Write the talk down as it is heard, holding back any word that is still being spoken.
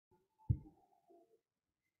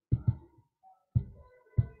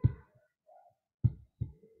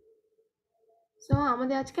So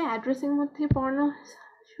আমাদের আজকে addressing mode থেকে পড়ানো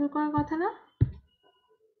শুরু করার কথা না?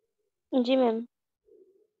 জি ম্যাম।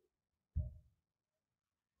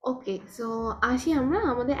 ওকে, সো আসি আমরা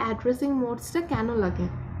আমাদের অ্যাড্রেসিং মোডসটা কেন লাগে।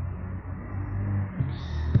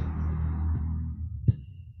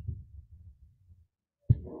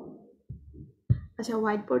 আচ্ছা,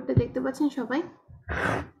 হোয়াইট বোর্ডটা দেখতে পাচ্ছেন সবাই?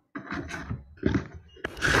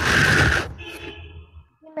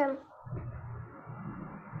 জি ma'am.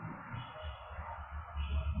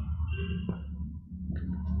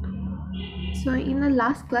 So in the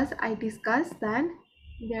last class I discussed that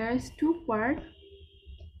there's two parts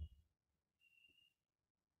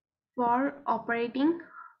for operating.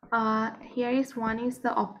 Here is one is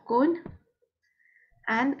the opcode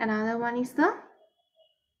and another one is the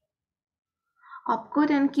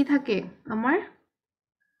opcode and কি থাকে আমার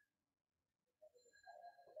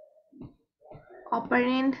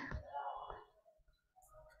অপারেন্ড।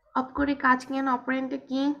 অপকোডে কাজ কি আর অপারেন্ডে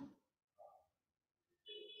কি?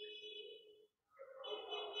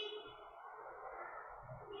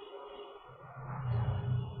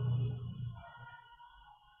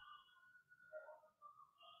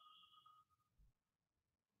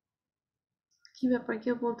 কি ব্যাপার,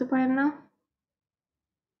 কেউ বলতে পারেন না?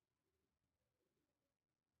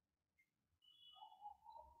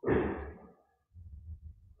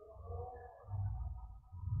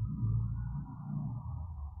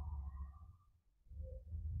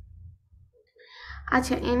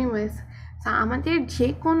 আচ্ছা, এনিওয়েজ, আমাদের যে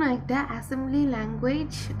কোনো একটা অ্যাসেম্বলি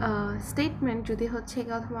ল্যাঙ্গুয়েজ স্টেটমেন্ট যদি হচ্ছে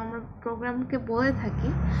অথবা আমরা প্রোগ্রামকে বলে থাকি,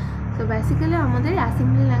 তো বেসিক্যালি আমাদের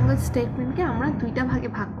অ্যাসেম্বলি ল্যাঙ্গুয়েজ স্টেটমেন্টকে আমরা দুইটা ভাগে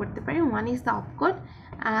ভাগ করতে পারি। One is the opcode,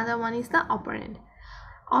 another one is the operand.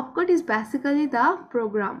 Opcode is basically the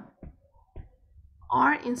program or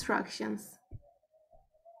instructions,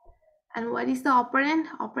 and what is the operand?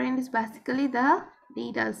 Operand is basically the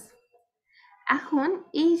datas. এখন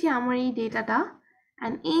এই যে আমার এই ডেটাটা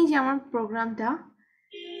and এই যে আমার প্রোগ্রামটা,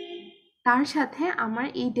 তার সাথে আমার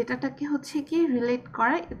এই ডেটাটাকে হচ্ছে কি রিলেট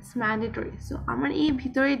করা ইটস ম্যান্ডেটরি। সো আমার এই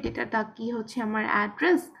ভিতরের ডেটাটা কি হচ্ছে আমার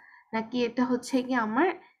অ্যাড্রেস নাকি এটা হচ্ছে কি আমার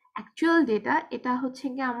অ্যাকচুয়াল ডেটা, এটা হচ্ছে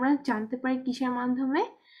কি আমরা জানতে পারি কিসের মাধ্যমে?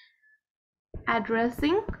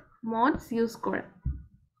 অ্যাড্রেসিং মোডস ইউজ করে।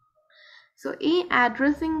 সো এই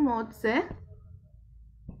অ্যাড্রেসিং মোডসে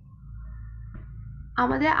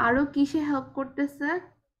আমাদের আরো কিসে হেল্প করতেছে?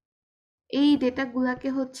 এই ডেটাগুলাকে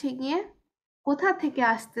হচ্ছে গিয়ে কোথা থেকে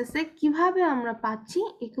আসতেছে, কিভাবে আমরা পাচ্ছি,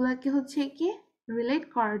 এগুলাকে হচ্ছে গিয়ে রিলেট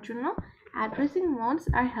করার জন্য অ্যাড্রেসিং মোডস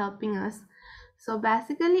আর হেল্পিং আস। So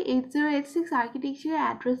basically 8086 architecture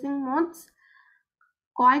addressing modes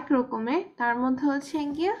কয়েক রকমের, তার মধ্যে হচ্ছে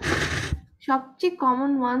গিয়ে সবচেয়ে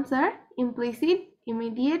common once R implicit,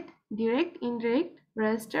 immediate, direct, indirect,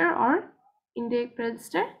 register or indirect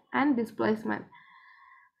register and displacement.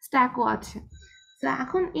 স্ট্যাকও আছে। তো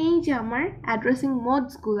এখন এই যে আমার অ্যাড্রেসিং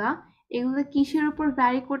মোডসগুলা, এগুলো কিসের উপর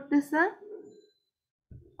ভ্যারি করতেছে?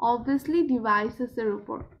 অবভিয়াসলি ডিভাইসেসের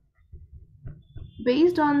উপর।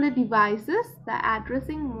 Based on the devices, the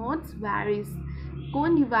addressing modes varies. কোন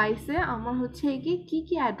ডিভাইসে আমার হচ্ছে কি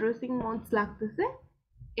কি অ্যাড্রেসিং মোডস লাগতেছে,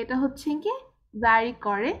 এটা হচ্ছে কি ভ্যারি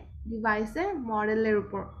করে ডিভাইসের মডেলের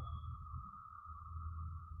উপর।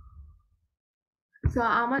 সো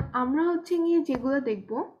আমরা হচ্ছে গিয়ে যেগুলো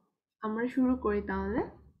দেখবো, আমরা শুরু করি তাহলে।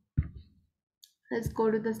 Let's go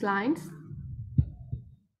to the slides.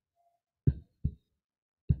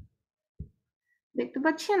 দেখতে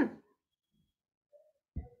পাচ্ছেন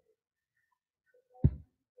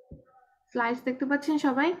স্লাইডস? দেখতে পাচ্ছেন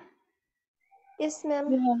সবাই? Yes ma'am.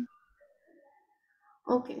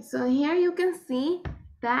 Okay, so here you can see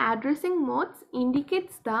the addressing modes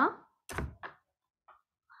indicates the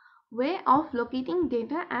way of locating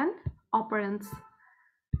data and operands.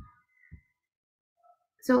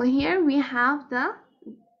 So here we have the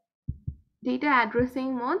data addressing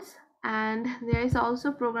modes, and there is also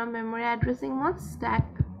program memory addressing modes, stack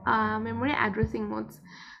memory addressing modes.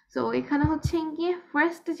 So এখানে হচ্ছে গিয়ে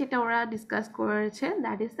first যেটা ওরা discuss করেছে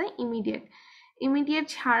that is the immediate. Immediate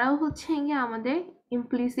ছাড়াও হচ্ছে গিয়ে আমাদের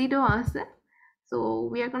ইমপ্লিসিটও আছে। So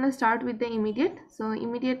we are gonna start with the immediate. So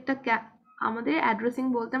ইমিডিয়েটটা আমাদের অ্যাড্রেসিং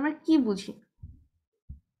বলতে আমরা কি বুঝি?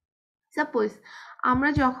 সাপোজ আমরা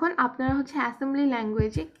যখন আপনারা হচ্ছে অ্যাসেম্বলি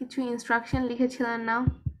ল্যাঙ্গুয়েজে কিছু ইনস্ট্রাকশন লিখেছিলেন না,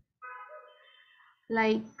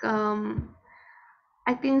 লাইক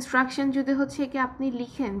একটা ইনস্ট্রাকশন যদি হচ্ছে কি আপনি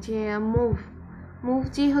লিখেন যে মুভ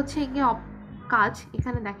যে হচ্ছে কি কাজ,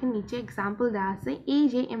 এখানে দেখেন নিচে এক্সাম্পল দেওয়া আছে, এই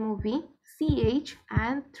যে MOV CH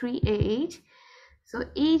and 3AH। So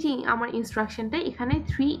এই যে আমার ইনস্ট্রাকশনটা, এখানে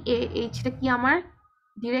 3AHটা কি আমার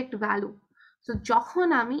ডিরেক্ট ভ্যালু। সো যখন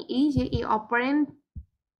আমি এই যে এই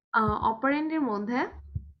অপারেন্ডের মধ্যে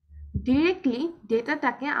ডিরেক্টলি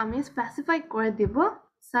ডেটাটাকে আমি স্পেসিফাই করে দেব,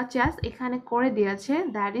 such as এখানে করে দিয়েছে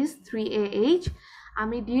that is 3AH।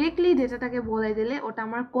 আমি ডিরেক্টলি ডেটাটাকে বলে দিলে ওটা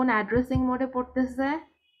আমার কোন অ্যাড্রেসিং মোডে পড়তেছে,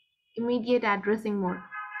 immediate addressing mode.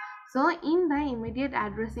 So in the immediate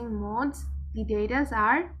addressing modes, the data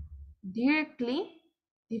are directly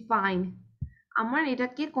defined. আমার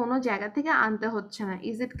এটাকে কোনো জায়গা থেকে আনতে হচ্ছে না।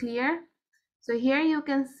 Is it clear? So here you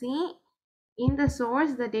can see in the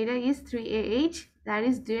source the data is 3AH, that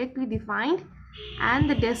is directly defined, and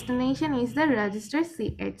the destination is the register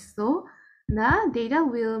CH. So the data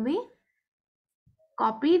will be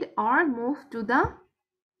copied or moved to the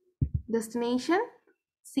destination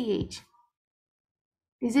CH.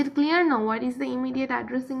 Is it clear now what is the immediate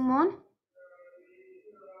addressing mode?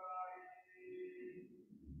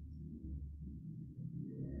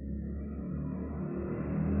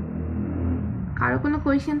 কারো কোনো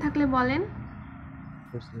question থাকলে বলেন।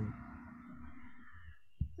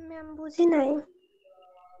 Ma'am বুঝি নাই।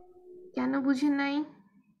 কেন বুঝেন নাই?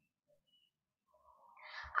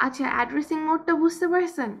 আচ্ছা, অ্যাড্রেসিং মোডটা বুঝতে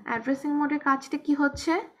পারছেন? অ্যাড্রেসিং মোডের কাজটা কি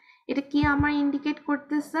হচ্ছে? এটা কি আমার ইন্ডিকেট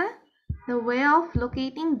করতেছে? The way of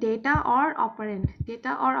locating data or operant.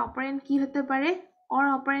 Data or operant কি হতে পারে? অর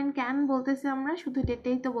অপারেন্ট কেন বলতেছি আমরা? শুধু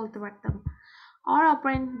ডেটাই তো বলতে পারতাম। অর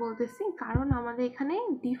অপারেন্ট বলতেছি কারণ আমাদের এখানে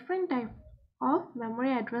different type of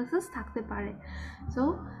memory addresses থাকতে পারে। So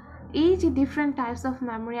each different types of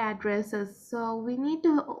memory addresses, so we need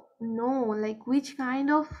to know like which kind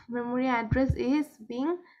of memory address is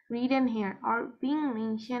being written here or being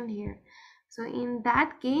mentioned here. So in that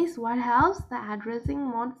case, what helps? The addressing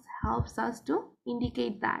modes helps us to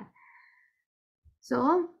indicate that. So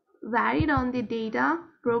varied on the data,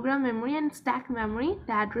 program memory and stack memory,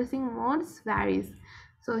 the addressing modes varies.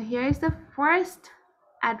 So here is the first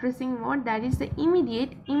addressing mode, that is the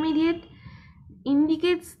immediate. Immediate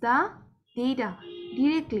indicates the data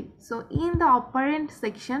directly. So in the operand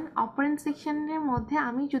section এর মধ্যে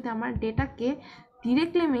আমি যদি আমার ডেটাকে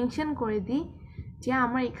directly mention করে দিই যে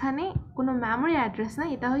আমার এখানে কোনো মেমোরি অ্যাড্রেস না,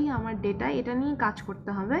 এটা হই আমার ডেটা, এটা নিয়ে কাজ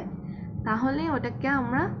করতে হবে, তাহলে ওটাকে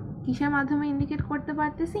আমরা কিসের মাধ্যমে ইন্ডিকেট করতে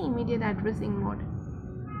পারতেছি? Immediate addressing mode.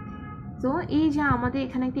 সো এই যে আমাদের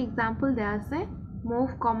এখানে একটা এক্সাম্পল দেওয়া আছে, মুভ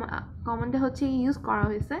কমান্ডে হচ্ছে ইউজ করা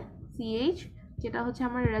হয়েছে CH, যেটা হচ্ছে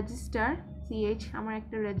আমার রেজিস্টার CH, আমার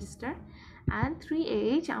একটা রেজিস্টার, অ্যান্ড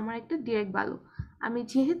 3AH আমার একটা ডিরেক্ট ভ্যালু। আমি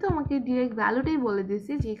যেহেতু আমাকে ডিরেক্ট ভ্যালুটাই বলে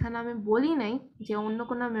দিয়েছি, যেখানে আমি বলি নাই যে অন্য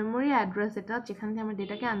কোনো মেমোরি অ্যাড্রেস এটা যেখান থেকে আমার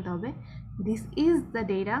ডেটাকে আনতে হবে, this is the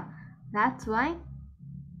data, that's why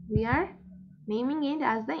we are naming it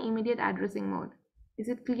as the immediate addressing mode. Is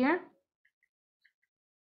it clear?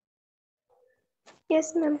 Yes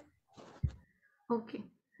ma'am. Okay,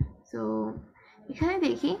 so এখানে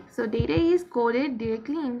দেখি, so data is coded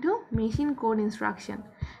directly into machine code instruction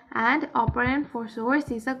and operand for source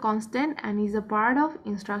is a constant and is a part of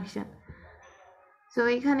instruction. So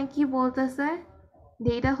এখানে কি বলতেছে?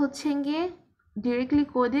 data হচ্ছে গিয়ে directly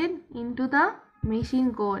coded into the machine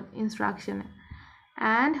code instruction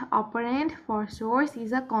and operand for source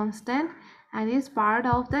is a constant and is part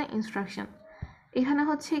of the instruction. এখানে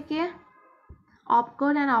হচ্ছে গিয়ে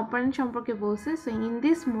opcode and operand সম্পর্কে বলছে। So in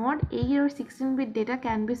this mode 8 or 16-bit data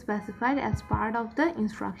can be specified as part of the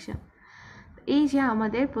instruction. এই যে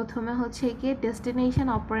আমাদের প্রথমে হচ্ছে গিয়ে ডেস্টিনেশন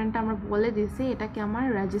অপারেন্ট আমরা বলে দিয়েছি এটাকে আমার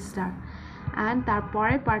রেজিস্টার, অ্যান্ড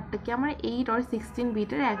তারপরের পার্টটাকে আমার 8 or 16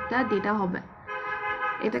 বিটের একটা ডেটা হবে।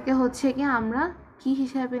 এটাকে হচ্ছে গিয়ে আমরা কি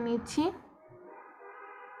হিসাবে নিচ্ছি,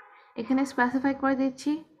 এখানে স্পেসিফাই করে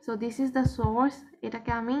দিচ্ছি। So this is the source,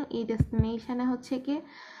 এটাকে আমি এই ডেস্টিনেশনে হচ্ছে গিয়ে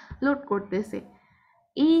লোড করতেছি।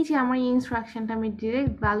 এই যে আমার এই ইনস্ট্রাকশনটা আমি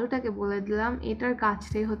ডিরেক্ট ভ্যালুটাকে বলে দিলাম, এটার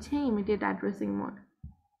কাজটাই হচ্ছে immediate addressing mode.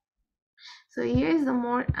 So here is the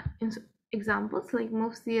more examples like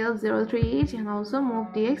move CL03H and also move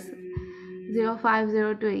DX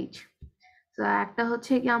 0502H. So একটা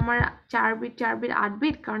হচ্ছে কি আমার 4 বিট 8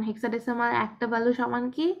 বিট, কারণ হেক্সাডেসিমাল একটা ভ্যালু সমান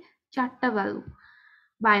কি 4টা ভ্যালু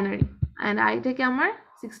বাইনারি, অ্যান্ড আরেকটা কি আমার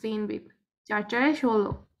 16 বিট, 4 4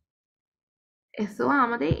 16। সো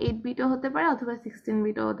আমাদের 8 বিটও হতে পারে অথবা 16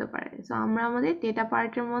 বিটও হতে পারে। সো আমরা আমাদের ডেটা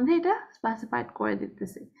পার্টের মধ্যে এটা স্পেসিফাইড করে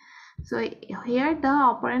দিতেছি। So here the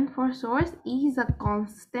operand for source is a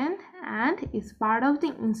constant and is part of the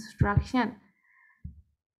instruction.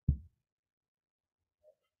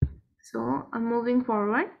 So I'm moving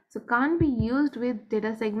forward. So can't be used with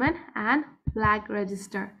data segment and flag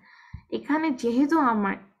register. এখানে যেহেতু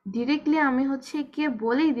আমার directly আমি হচ্ছে কি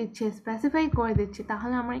বলেই দিচ্ছি, স্পেসিফাই করে দিচ্ছি,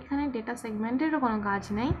 তাহলে আমার এখানে ডেটা সেগমেন্টেরও কোনো কাজ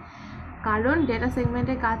নেই, কারণ ডেটা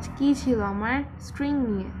সেগমেন্টের কাজ কি ছিল আমার স্ট্রিং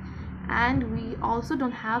নিয়ে, and we also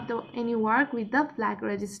don't have any work with the flag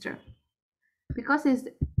register because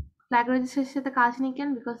flag রেজিস্টারের সাথে কাজ নেই কেন?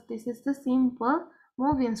 Because this is the simple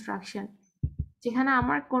move instruction, যেখানে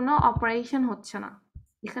আমার কোনো অপারেশন হচ্ছে না,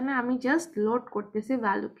 এখানে আমি জাস্ট লোড করতেছি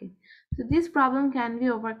ভ্যালুকে। So this problem can be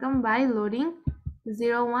overcome by loading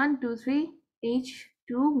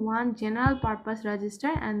 0123H21 general purpose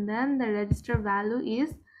register, and then the register value is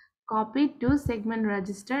copied to segment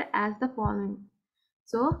register as the following.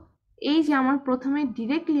 So এই যে আমার প্রথমে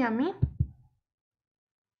ডিরেক্টলি আমি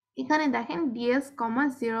এখানে দেখেন ds,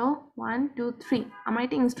 0123 আমার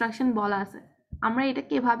এটা ইনস্ট্রাকশন বলা আছে, আমরা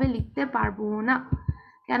এটাকে এভাবে লিখতে পারবো না।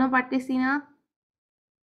 কেন পারতেছি না?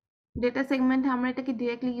 ডেটা সেগমেন্টে আমরা এটাকে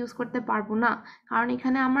ডিরেক্টলি ইউজ করতে পারবো না, কারণ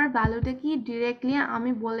এখানে আমার ভ্যালুটা কি ডিরেক্টলি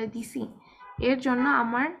আমি বলে দিছি। এর জন্য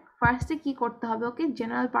আমার ফার্স্টে কি করতে হবে, ওকে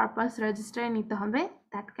জেনারেল পারপাস রেজিস্টারে নিতে হবে।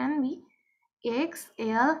 That can be x,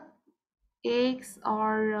 l, x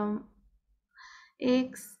or x,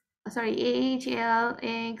 sorry, h, l,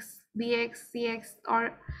 x, bx, cx or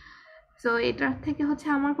so এটার থেকে হচ্ছে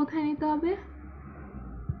আমার কোথায় নিতে হবে,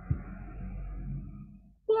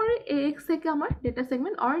 পরে ax থেকে আমার data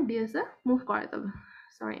segment or ds A move করাতে হবে।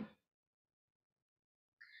 সরি,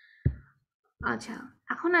 আচ্ছা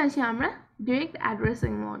এখন আসি আমরা direct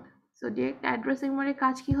addressing mode. So direct addressing মোডের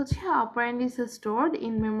কাজ কি হচ্ছে, operand is stored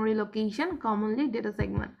in memory location, commonly data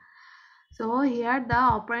segment. So here the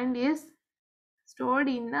operand is stored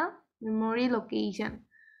in the memory location.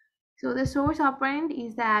 So the source operand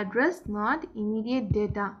is the address, not immediate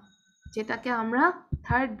data, যেটাকে আমরা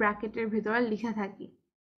third ব্র্যাকেটের ভিতরে লিখে থাকি।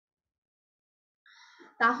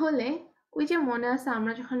 তাহলে ওই যে মনে আছে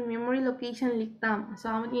আমরা যখন মেমোরি লোকেশন লিখতাম, সো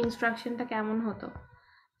আমাদের ইনস্ট্রাকশনটা কেমন হতো?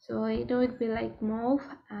 সো এটা weed be like move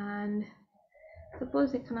and suppose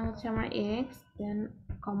এখানে হচ্ছে আমার এক্স দেন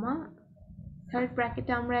কমা থার্ড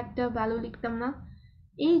ব্র্যাকেটে আমরা একটা ভ্যালু লিখতাম না?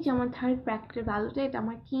 এই যে আমার থার্ড ব্র্যাকেটের ভ্যালুটা, এটা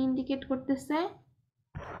আমার কি ইন্ডিকেট করতেছে?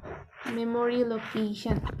 Memory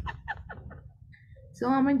location. সো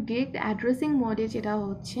আমার ডিরেক্ট অ্যাড্রেসিং মোডে যেটা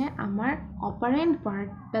হচ্ছে, আমার অপারেন্ড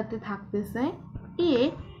পার্টটাতে থাকতেছে এ,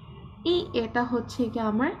 এটা হচ্ছে কি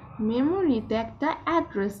আমার মেমোরিতে একটা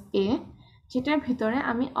অ্যাড্রেস এ, যেটার ভিতরে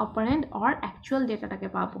আমি অপারেন্ড অর অ্যাকচুয়াল ডেটাটাকে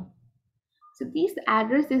পাবো। So this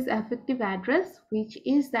address is effective address, which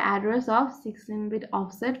is the address of 16-bit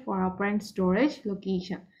offset for operand storage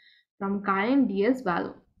location from current DS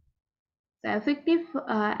value. The effective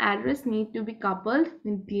address need to be coupled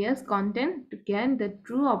with DS content to get the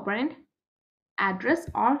true operand address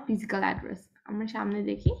or physical address. আমরা সামনে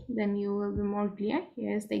দেখি, then you will be more clear.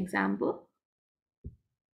 Here is the example.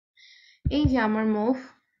 এই যে আমার move,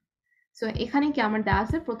 so এখানে কি আমার দেওয়া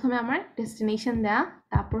আছে, প্রথমে আমার ডেস্টিনেশন দেওয়া,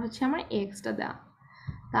 তারপর হচ্ছে আমার এক্সটা দেওয়া।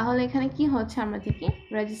 তাহলে এখানে কি হচ্ছে, আমরা দেখি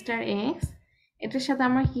রেজিস্টার এক্স, এটার সাথে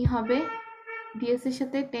আমার কি হবে, ডিএস এর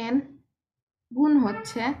সাথে 10 গুণ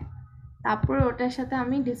হচ্ছে, তারপর ওটার সাথে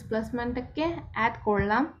আমি ডিসপ্লেসমেন্টটাকে অ্যাড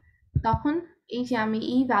করলাম, তখন এই যে আমি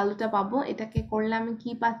এই ভ্যালুটা পাবো, এটাকে করলে আমি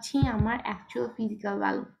কি পাচ্ছি, আমার অ্যাকচুয়াল ফিজিক্যাল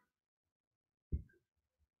ভ্যালু।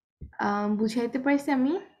 বুঝাইতে পারছি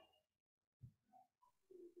আমি?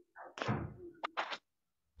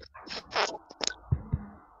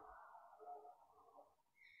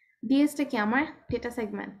 ডিএসটা কি আমার ডেটা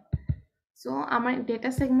সেগমেন্ট। সো আমার ডেটা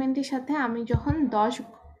সেগমেন্টের সাথে আমি যখন 10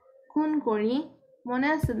 গুণ করি, মনে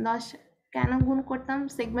আছে 10 কেন গুণ করতাম?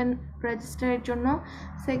 সেগমেন্ট রেজিস্টারের জন্য।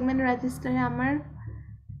 সেগমেন্ট রেজিস্টারে আমার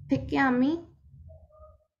থেকে আমি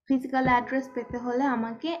ফিজিক্যাল অ্যাড্রেস পেতে হলে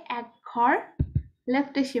আমাকে এক ঘর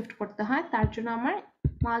লেফটে শিফট করতে হয়, তার জন্য আমার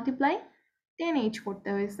মাল্টিপ্লাই 10h করতে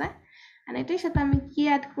হয়েছে। আর এটার সাথে আমি কি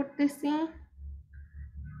অ্যাড করতেছি,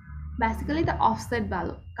 বেসিক্যালি দ্য অফসেট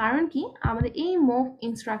ভ্যালু। কারণ কি, আমাদের এই মুভ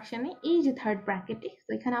ইনস্ট্রাকশনে এই যে থার্ড ব্র্যাকেটে, তো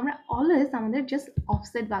এখানে আমরা অলওয়েজ আমাদের জাস্ট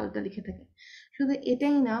অফসেট ভ্যালুটা লিখে থাকি। শুধু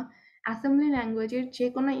এটাই না, অ্যাসেম্বলি ল্যাঙ্গুয়েজের যে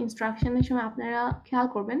কোনো ইনস্ট্রাকশনের সময় আপনারা খেয়াল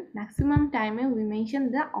করবেন, ম্যাক্সিমাম টাইমে উই মেনশন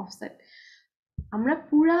দ্য অফসেট। আমরা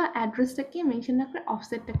পুরো অ্যাড্রেসটাকে মেনশন না করে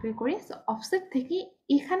অফসেটটাকে করি। সো অফসেট থেকে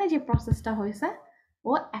এখানে যে প্রসেসটা হয়েছে,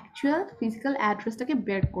 ও অ্যাকচুয়াল ফিজিক্যাল অ্যাড্রেসটাকে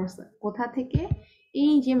বের করছে। কোথা থেকে?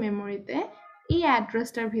 এই যে মেমোরিতে এই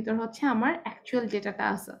অ্যাড্রেসটার ভিতর হচ্ছে আমার অ্যাকচুয়াল ডেটাটা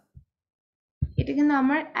আছে। এটা কিন্তু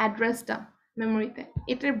আমার অ্যাড্রেসটা মেমোরিতে,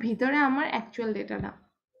 এটার ভিতরে আমার অ্যাকচুয়াল ডেটাটা।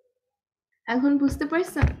 এখন বুঝতে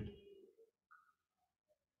পারছেন?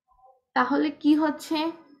 তাহলে কি হচ্ছে,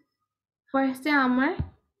 ফার্স্টে আমার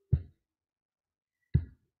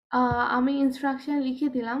আমি ইনস্ট্রাকশন লিখে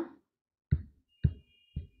দিলাম,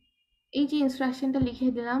 এই যে ইনস্ট্রাকশনটা লিখে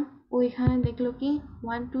দিলাম, ওইখানে দেখলো কি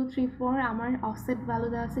 1 2 3 4 আমার অফসেট ভ্যালু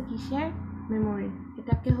দেওয়া আছে কিসের? মেমোরি।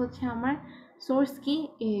 এটাকে হচ্ছে আমার সোর্স কি?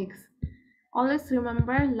 X. Always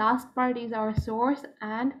remember, last part is our source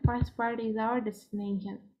and first part is our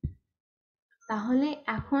destination. তাহলে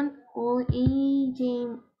এখন ও এই যে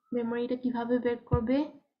মেমোরিটা কিভাবে বের করবে,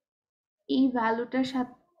 এই ভ্যালুটার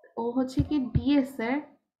সাথে ও হচ্ছে কি ডিএস এর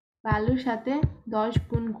ভ্যালুর সাথে 10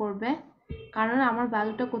 গুণ করবে, কারণ আমার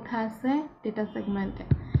ভ্যালুটা কোথায় আছে ডেটা সেগমেন্টে।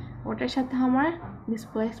 ওটার সাথে আমার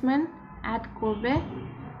ডিসপ্লেসমেন্ট অ্যাড করবে।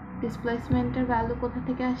 ডিসপ্লেসমেন্টের ভ্যালু কোথা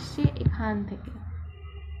থেকে আসছে, এখান থেকে।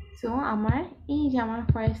 সো আমার এই যে আমার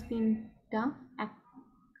ফার্স্ট তিনটা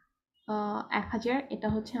 1000, এটা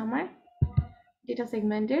হচ্ছে আমার ডেটা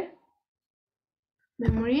সেগমেন্টের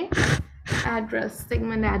memory address,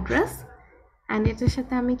 segment address. And এটার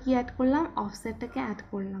সাথে আমি কি অ্যাড করলাম, অফসেটটাকে অ্যাড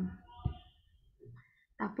করলাম।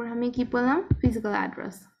 তারপর আমি কি পেলাম, ফিজিক্যাল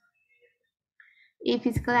অ্যাড্রেস। এই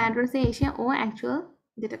ফিজিক্যাল অ্যাড্রেসে এসে ও অ্যাকচুয়াল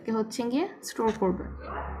যেটাকে হচ্ছে গিয়ে স্টোর করবে।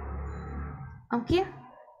 ওকে,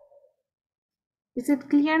 ইজ ইট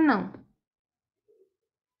ক্লিয়ার নাও?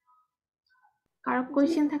 কারো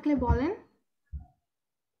কোয়েশ্চেন থাকলে বলেন।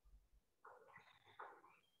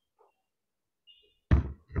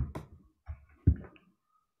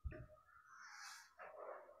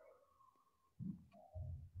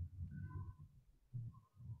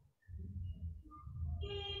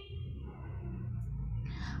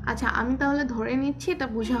 আচ্ছা, আমি তাহলে ধরে নিচ্ছি এটা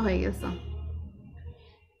বোঝা হয়ে গেছে।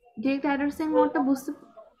 ডিরেক্ট অ্যাড্রেসিং মোডটা বুঝতে,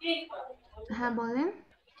 হ্যাঁ বলেন।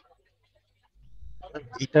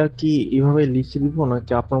 এটা কি এভাবে লিখে দিব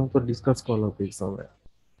নাকি আপনার মতো ডিসকাস করা হবে এক্সামে?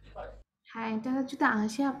 হ্যাঁ, এটা যদি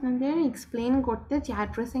আসে আপনাদের এক্সপ্লেন করতে যে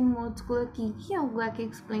অ্যাড্রেসিং মোডসগুলো কী কী, ওগুলোকে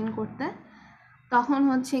এক্সপ্লেন করতে, তখন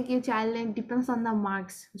হচ্ছে গিয়ে চাইলে ডিপেন্ডস অন দ্য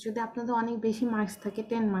মার্কস। যদি আপনাদের অনেক বেশি মার্কস থাকে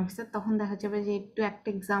 10 মার্কসের, তখন দেখা যাবে যে একটু একটা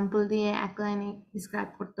এক্সাম্পল দিয়ে এক লাইনে ডিসক্রাইব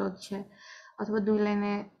করতে হচ্ছে, অথবা 2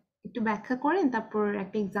 লাইনে একটু ব্যাখ্যা করেন তারপর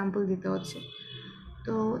একটা এক্সাম্পল দিতে হচ্ছে।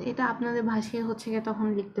 তো এটা আপনাদের ভাষায় হচ্ছে গিয়ে তখন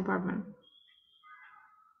লিখতে পারবেন।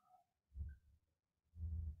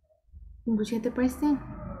 বুঝাতে পারছি?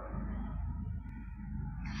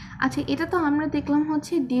 আচ্ছা, এটা তো আমরা দেখলাম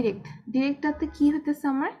হচ্ছে ডিরেক্ট। ডিরেক্টটাতে কি হইতেছে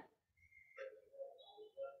আমার,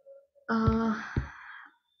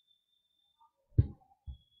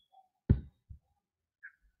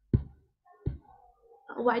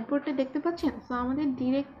 হোয়াইট বোর্ডটা দেখতে পাচ্ছেন? সো আমাদের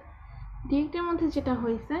ডিরেক্টের মধ্যে যেটা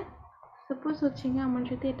হয়েছে, সাপোজ হচ্ছে গিয়ে আমার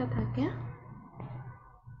যদি এটা থাকে,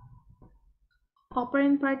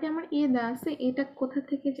 অপারেন্ট পার্টে আমার এ দেওয়া আছে, এটা কোথা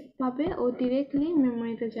থেকে পাবে, ও ডিরেক্টলি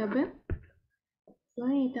মেমোরিতে যাবে। তো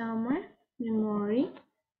এটা আমার মেমোরি,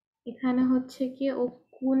 এখানে হচ্ছে কি ও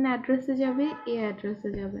কোন অ্যাড্রেসে যাবে, এ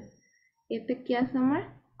অ্যাড্রেসে যাবে। এতে কি আছে আমার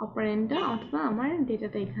অপারেন্টটা অথবা আমার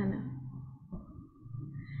ডেটাটা এখানে।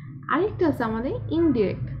 আরেকটা আছে আমাদের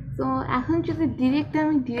ইনডিরেক্ট। তো এখন যদি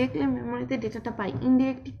আমি ডিরেক্টলি মেমোরিতে ডেটাটা পাই,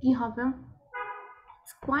 ইনডিরেক্ট কি হবে,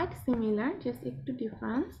 ইটস কোয়াইট সিমিলার, জাস্ট একটু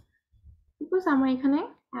ডিফারেন্স। সাপোজ আমার এখানে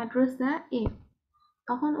অ্যাড্রেস দেয়া এ,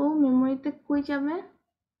 তখন ও মেমোরিতে কই যাবে,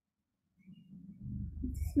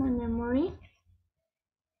 মাই মেমোরি।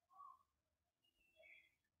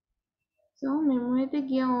 সো মেমোরিতে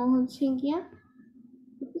গিয়ে ও হচ্ছে গিয়ে,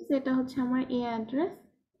 সেটা হচ্ছে আমার এ অ্যাড্রেস,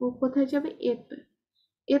 ও কোথায় যাবে, এতে।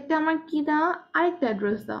 এতে আমার কি দেওয়া, আরেকটা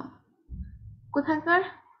অ্যাড্রেস দেওয়া, কোথাকার,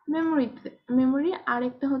 মেমোরিতে। মেমোরি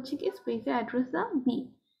আরেকটা হচ্ছে কি স্পেসের অ্যাড্রেস দেওয়া বি।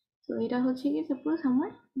 তো এটা হচ্ছে কি সাপোজ আমার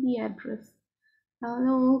বি অ্যাড্রেস। তাহলে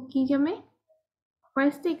ও কি যাবে,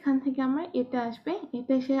 ফার্স্টে এখান থেকে আমার এতে আসবে,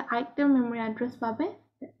 এতে এসে আরেকটা মেমোরি অ্যাড্রেস পাবে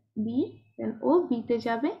বি, দেন ও বিতে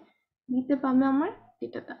যাবে, বিতে পাবে আমার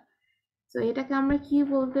ডেটাটা। তো এটাকে আমরা কি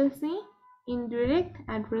বলতেছি, ইনডিরেক্ট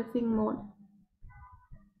অ্যাড্রেসিং মোড।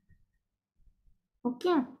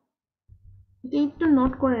 ওকে, এটা একটু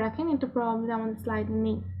নোট করে রাখেন, এটা প্রবলেম আমাদের স্লাইডে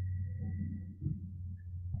নেই।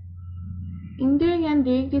 Indirect and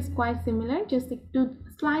direct is quite similar, just একটু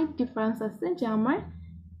slight difference আছে, যে আমার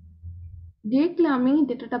ডিরেক্টলি আমি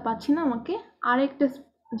ডেটাটা পাচ্ছি না, আমাকে আরেকটা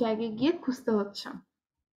জায়গায় গিয়ে খুঁজতে হচ্ছে।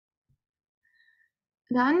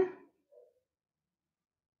 ডান?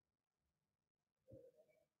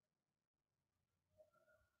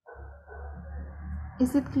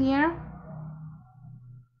 Is it clear?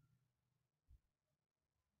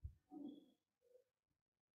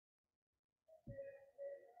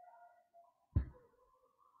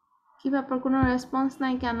 কি ব্যাপার, কোনো রেসপন্স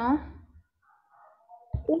নাই কেন?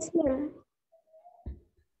 Yes, ma'am.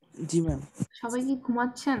 জি ম্যাম। সবাই কি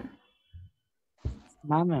ঘুমাচ্ছেন?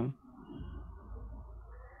 না ম্যাম।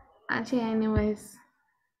 আচ্ছা, এনিওয়েজ,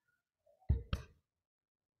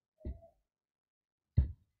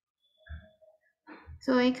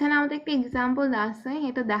 সো এখানে আমাদের একটা এক্সাম্পল দেওয়া আছে,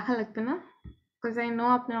 এটা দেখা লাগবে না, বিকজ আই নো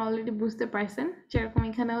আপনারা অলরেডি বুঝতে পারছেন। যেরকম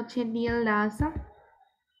এখানে হচ্ছে ডিএল দেওয়া আছে,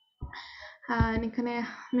 এখানে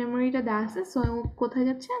মেমোরিটা দেওয়া আছে। সো কোথায়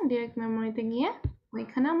যাচ্ছে, ডিরেক্ট মেমোরিতে গিয়ে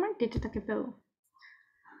ওইখানে আমার ডেটাটাকে পেল।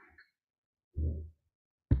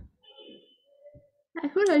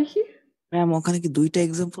 এখন আসি, ম্যাম ওখানে কি দুইটা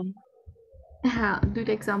এক্সাম্পল? হ্যাঁ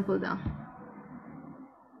দুইটা এক্সাম্পল দাও।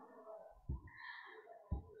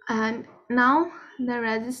 and now the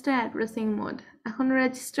register addressing mode এখন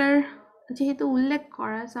register যেহেতু উল্লেখ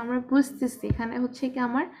করা আছে আমরা বুঝতেছি এখানে হচ্ছে কি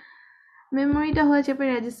আমার মেমোরিটা হয়ে যাবে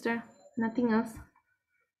register, nothing else.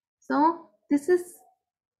 So this is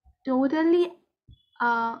totally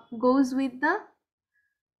goes with the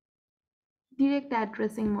direct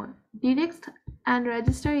addressing mode. Direct and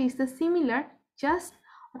register is the similar, just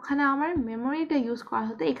ওখানে আমার মেমোরিটা ইউজ করা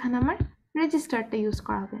হতো, এখানে আমার রেজিস্টারটা ইউজ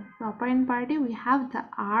করা হবে. So operand party we have the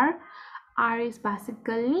R is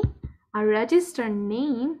basically a register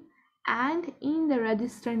name, and in the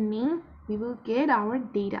register name we will get our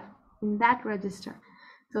data in that register.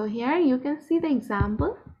 So here you can see the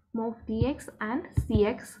example move dx and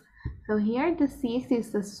cx. So here the cx is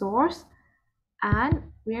the source and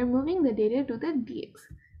we are moving the data to the dx.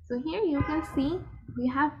 So here you can see we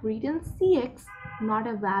have written cx, not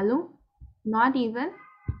a value, not even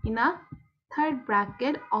in a third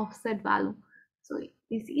bracket offset value. So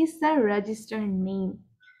this is the register name.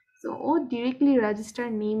 So O directly register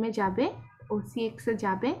name এ যাবে, ও cx এ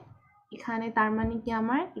যাবে, এখানে তার মানে কি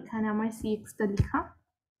আমার এখানে আমার cx টা লেখা,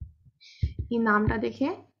 এই নামটা দেখে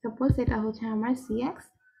সাপোজ এটা হচ্ছে আমার cx,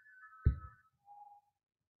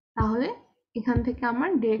 তাহলে এখান থেকে আমার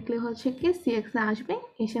ডিরেক্টলি হচ্ছে কি cx এ আসবে,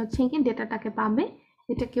 এসে হচ্ছে কি ডেটাটাকে পাবে,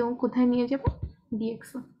 এটা কেউ কোথায় নিয়ে যাবে dx.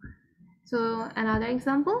 So another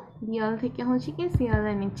example dl থেকে হচ্ছে কি cl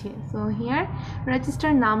এ নিচ্ছে. So here register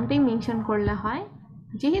নামটাই মেনশন করলে হয়,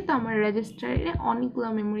 যেহেতু আমার রেজিস্টারে অনেকগুলো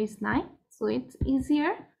মেমোরিজ নাই, so it's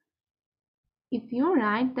easier if you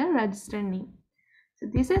write the register name. So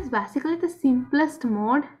this is basically the simplest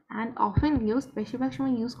mode and often used, বেশিরভাগ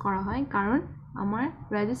সময় ইউজ করা হয় কারণ আমার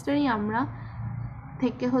রেজিস্টারে আমরা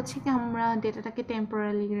থেকে হচ্ছে কি আমরা ডেটাটাকে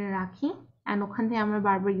টেম্পোরারি রাখি and ওখান থেকে আমরা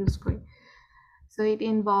বারবার ইউজ করি. So it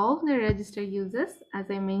involves the register uses, as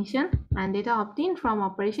I mentioned, and data obtained from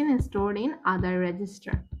operation is stored in other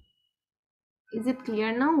register. Is it clear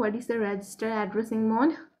now what is the register addressing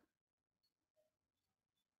mode?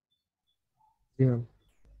 Yeah.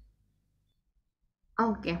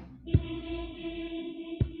 Okay.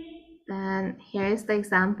 Then here is the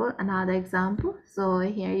example, another example. So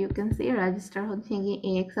here you can see register হচ্ছে কি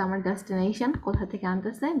ax আমার destination, কোথা থেকে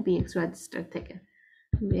আনতেছে bx register থেকে,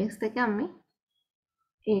 bx থেকে আমি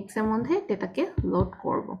ax এর মধ্যে ডেটাকে লোড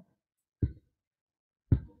করব.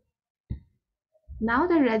 Now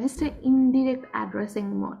the register indirect addressing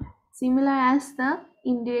mode, similar as the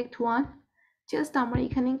indirect one, just আমার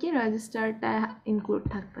এখানে কি রেজিস্টারটা ইনক্লুড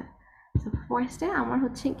থাকবে. So ফার্স্টে আমার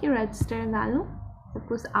হচ্ছে কি register value,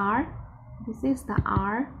 suppose r, this is the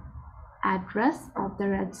r address of the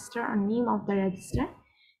register or name of the register.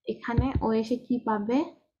 এখানে ও এসে কি পাবে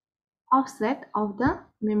offset of the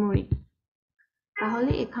memory.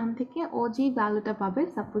 তাহলে এখান থেকে ও যে ভ্যালুটা পাবে,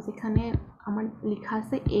 সাপোজ এখানে আমার লেখা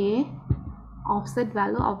আছে a offset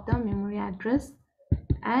value of the memory address,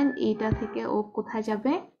 and এটা থেকে ও কোথায়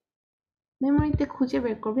যাবে মেমোরিতে খুঁজে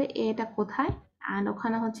বের করবে এটা কোথায়, and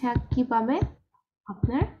ওখানে হচ্ছে কি পাবে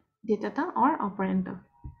আপনার ডেটাটা or অপারেন্ডটা.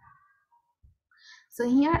 So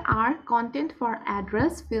here are content for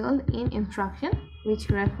address field in instruction which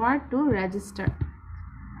refer to register.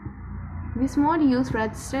 This mode uses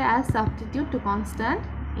register as substitute to constant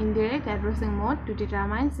indirect addressing mode to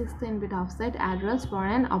determine 16-bit offset address for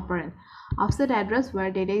an operand. Offset address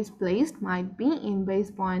where data is placed might be in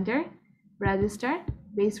base pointer register,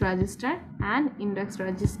 base register and index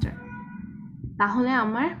register. তাহলে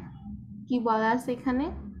আমার কি বলা আছে এখানে,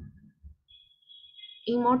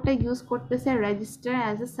 এই মোডটা use করতেছে register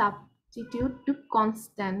as a substitute to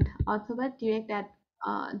constant, অথবা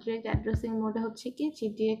direct addressing mode হচ্ছে কি যে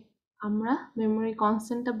direct আমরা মেমোরি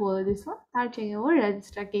কনস্ট্যান্টটা বলে দিছো তার জায়গায় ও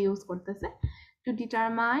রেজিস্টারকে ইউজ করতেছে to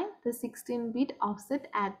determine the 16-bit offset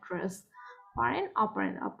address for an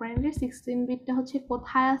operand. অপারেন্ডের 16-বিটটা হচ্ছে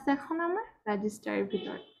কোথায় আছে এখন আমার রেজিস্টারের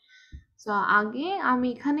ভিতর. সো আগে আমি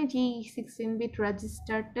এখানে যে 16-বিট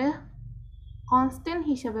রেজিস্টারটা কনস্ট্যান্ট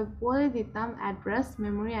হিসেবে বলে দিতাম অ্যাড্রেস,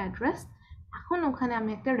 মেমোরি অ্যাড্রেস, এখন ওখানে আমি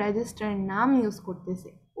একটা রেজিস্টারের নাম ইউজ করতেছি,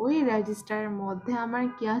 ওই রেজিস্টারের মধ্যে আমার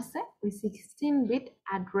কি আছে ওই 16-bit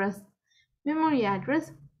address, memory address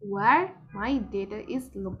where my data is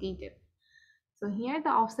located. So here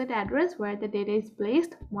the offset address where the data is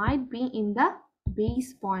placed might be in the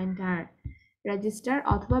base pointer register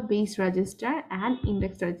অথবা base register and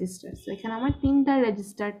index register. So এখানে আমার তিনটা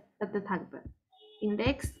রেজিস্টারটাতে থাকবে,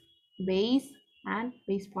 index, base and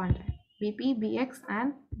base pointer, bp, bx and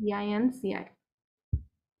bin, ci.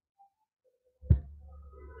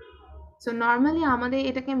 So normally আমাদের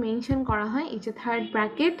এটাকে mention করা হয় এই যে থার্ড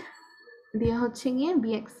ব্র্যাকেট দিয়ে হচ্ছে গিয়ে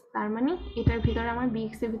bx, তার মানে এটার ভিতরে আমার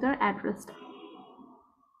bx এর ভিতর অ্যাড্রেসটা.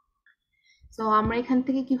 সো আমরা এখান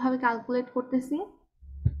থেকে কিভাবে ক্যালকুলেট করতেছি,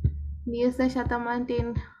 ds এর সাথে আমার 10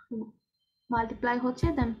 multiply হচ্ছে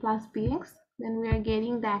then plus bx, then we are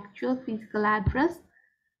getting the actual physical address,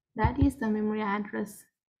 that is the memory address.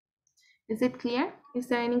 Is it clear? Is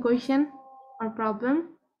there any question or problem?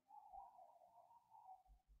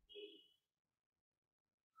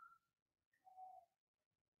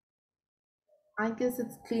 I guess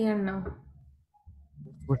it's clear now.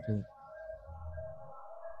 বুঝছি।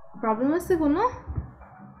 Problem আছে কোনো?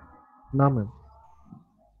 না ma'am.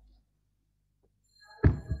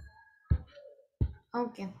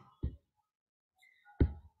 Okay.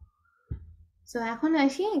 So এখন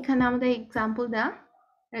আসি এখানে আমাদের example দেয়া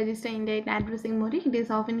register indirect addressing mode. It is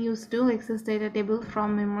often used to access data table from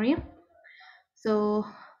memory. So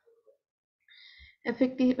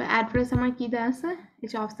effective address আমার কি দেয়া আছে, এই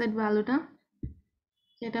offset valueটা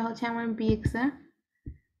যেটা হচ্ছে আমার bx এর।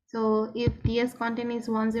 So if ds content is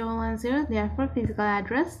 1010, therefore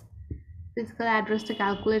physical addressটা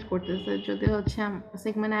calculate করতেছে যদি হচ্ছে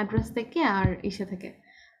segment address থেকে আর ইসে থেকে,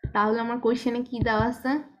 তাহলে আমার কোশ্চেনে কি দেওয়া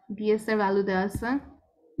আছে, ds এর ভ্যালু দেওয়া আছে,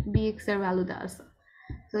 bx এর ভ্যালু দেওয়া আছে।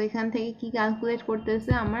 তো এখান থেকে কি ক্যালকুলেট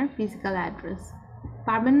করতেছে, আমার ফিজিক্যাল অ্যাড্রেস।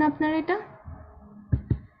 পারবেন না আপনারা এটা?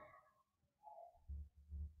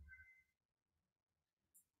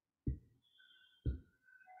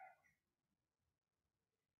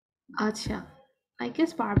 আচ্ছা, আই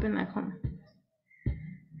গেস পারবেন।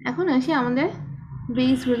 এখন আসি আমাদের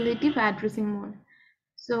base relative addressing mode.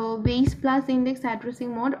 So base plus index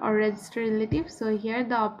addressing mode or register relative. So here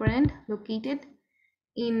the operand located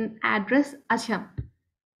in address. আচ্ছা,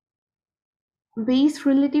 বেস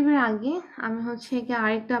রিলেটিভের আগে আমি হচ্ছে কি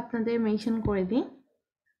আরেকটা আপনাদের মেনশন করে দিই।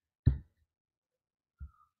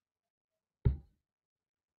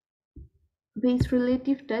 বেস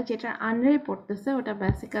রিলেটিভটা যেটা আন্ডারে পড়তেছে ওটা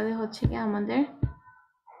বেসিক্যালি হচ্ছে কি আমাদের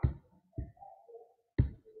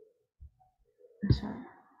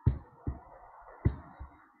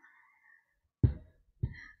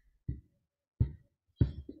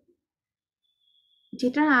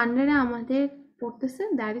যেটার আন্ডারে আমাদের পড়তেছে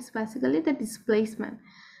that is basically the displacement.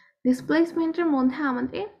 ডিসপ্লেসমেন্টের মধ্যে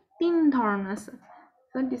আমাদের 3 ধরন আছে।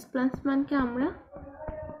 তো ডিসপ্লেসমেন্টকে আমরা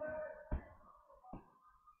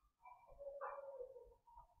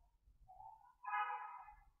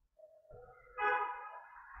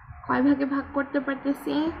কয় ভাগে ভাগ করতে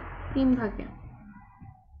পারতেছি? 3 ভাগে।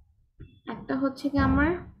 একটা হচ্ছে কি আমার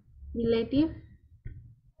relative,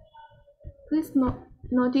 please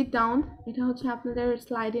note it down, এটা হচ্ছে আপনাদের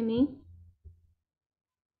স্লাইডে নেই।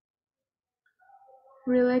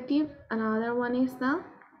 Relative, another one is the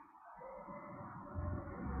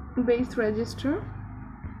base register,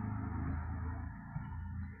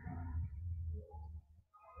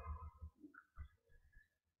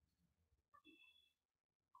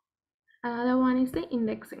 another one is the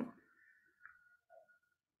indexing.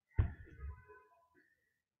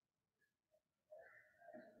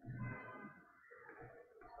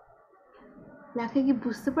 লেখা কি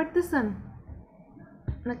বুঝতে পারতেছেন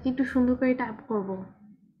নাকি একটু সুন্দর করে টাইপ করব?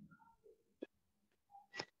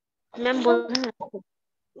 ম্যাম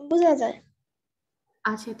বোঝা যায়।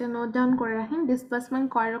 আচ্ছা, এটা নোট ডাউন করে রাখেন। ডিসপ্লেসমেন্ট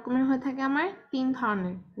কয় রকমের হয়ে থাকে? আমার 3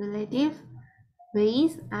 ধরনের, relative,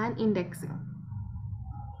 base and indexing.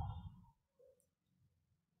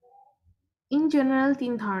 In general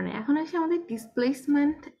 3 ধরনের। এখন আসি আমাদের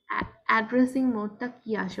ডিসপ্লেসমেন্ট অ্যাড্রেসিং মোডটা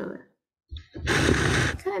কি আসলে।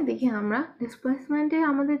 এখানে দেখি আমরা ডিসপ্লেসমেন্টে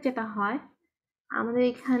আমাদের যেটা হয়, আমাদের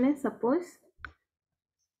এখানে সাপোজ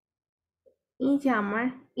এই যে আমার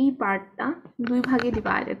এই পার্টটা 2 ভাগে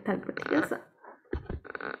ডিভাইডেড থাকবে, ঠিক আছে?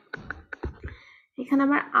 এখানে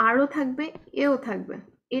আমার আরও থাকবে, এও থাকবে।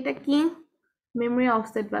 এটা কি? Memory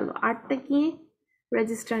offset value. আরটা কি?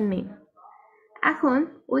 Register name. এখন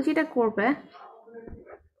ও যেটা করবে,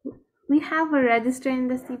 we have a register in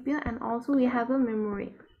the CPU and also we have a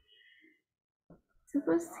memory.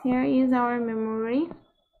 Suppose here is our memory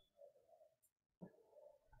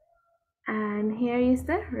and here is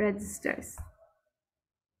the registers.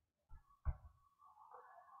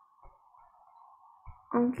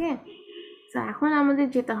 Okay, so এখন আমাদের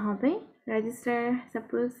যেটা হবে, register,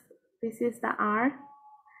 suppose this is the R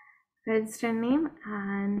register name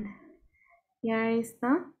and here is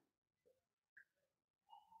the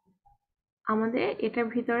আমাদের এটার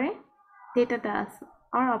ভিতরে ডেটাটা আছে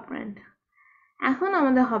আর operand. এখন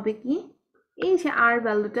আমাদের হবে কি, এই যে আর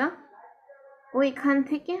ভ্যালুটা ও এখান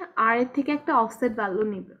থেকে আর এর থেকে একটা অফসেট ভ্যালু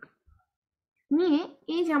নেবে, নিয়ে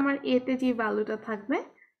এই যে আমার এতে যে ভ্যালুটা থাকবে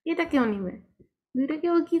এটাকেও নেবে,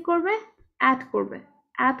 দুইটাকেও কি করবে? অ্যাড করবে।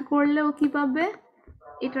 অ্যাড করলে ও কি পাবে?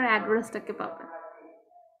 এটার অ্যাড্রেসটাকে পাবে,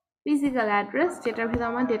 ফিজিক্যাল অ্যাড্রেস যেটার ভিতরে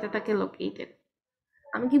আমার ডেটাটাকে লোকেটেড।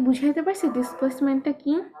 আমি কি বুঝাইতে পারছি ডিসপ্লেসমেন্টটা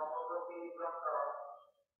কি?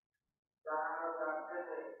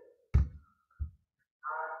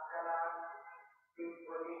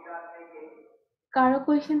 কারো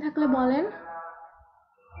কোয়েশ্চেন থাকলে বলেন।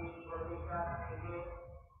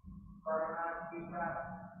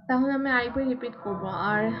 তাহলে আমি আরেকবার রিপিট করব,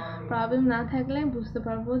 আর প্রবলেম না থাকলে বুঝতে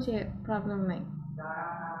পারবো যে প্রবলেম নাই।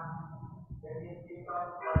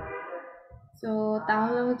 তো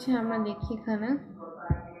তাহলে হচ্ছে আমরা দেখি এখানে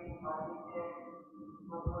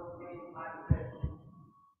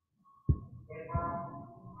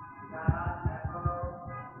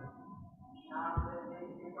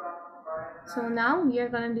So now we are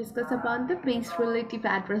going to discuss about the base relative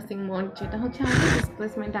addressing mode, যেটা হচ্ছে আমাদের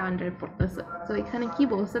ডিসপ্লেসমেন্ট আন্ডারে পড়তেছে। তো এখানে কি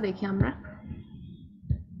বলছে দেখি আমরা।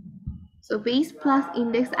 So base plus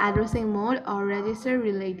index addressing mode or register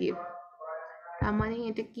relative, তার মানে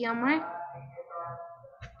এটা কি আমার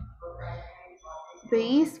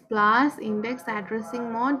base plus index addressing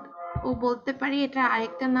mode ও বলতে পারি, এটা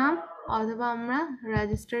আরেকটা নাম, অথবা আমরা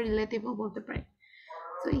register relative ও বলতে পারি।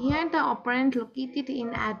 So here the operand located in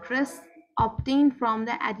address obtained from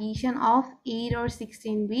the addition of 8 or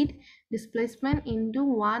 16-bit displacement into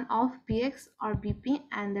one of px or bp,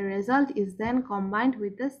 and the result is then combined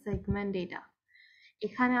with the segment data.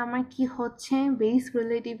 এখানে আমার কি হচ্ছে, base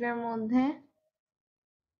রিলেটিভের মধ্যে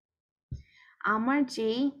আমার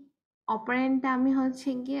যেই অপারেন্ডটা আমি হচ্ছে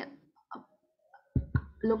গিয়ে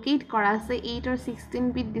লোকেট করা আছে 8 or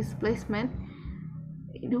 16-bit displacement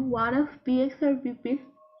into one of px or bp,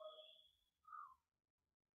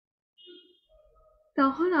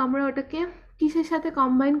 তখন আমরা ওটাকে কিসের সাথে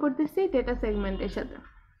কম্বাইন করতেছি, ডেটা সেগমেন্টের সাথে।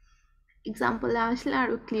 এক্সাম্পলে আসলে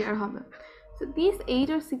আরো ক্লিয়ার হবে। So these 8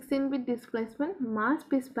 or 16-bit displacement must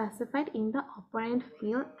be specified in the operand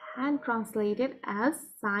field and translated as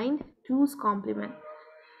signed 2's complement.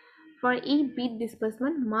 For 8-bit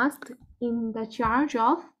displacement must in the charge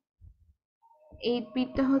of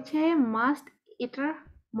 8-bitটা হচ্ছে must এটার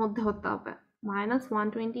মধ্যে হতে হবে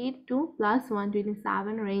 -128 to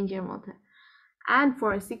 +127 রেঞ্জের মধ্যে, and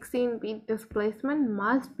for 16-bit displacement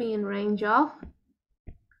must be in range of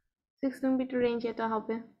 16-bit range এটা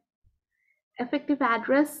হবে effective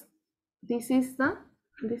address. This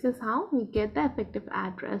is how we get the effective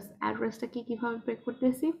address. অ্যাড্রেসটাকে কিভাবে বের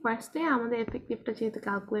করতেছি, ফার্স্টে আমাদের এফেক্টিভটা যেহেতু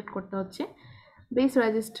ক্যালকুলেট করতে হচ্ছে, বেস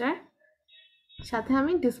রেজিস্টার সাথে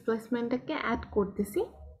আমি ডিসপ্লেসমেন্টটাকে অ্যাড করতেছি,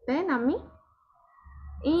 দেন আমি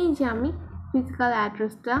এই যে আমি ফিজিক্যাল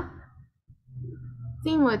অ্যাড্রেসটা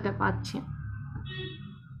সেম ওয়েতে পাচ্ছি।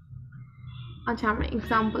 আচ্ছা আমরা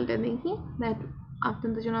এক্সাম্পলটা দেখি, দ্যাট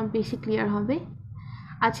আপনাদের জন্য বেশি ক্লিয়ার হবে।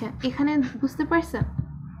 আচ্ছা এখানে বুঝতে পারছেন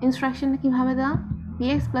ইনস্ট্রাকশনটা কিভাবে দেওয়া,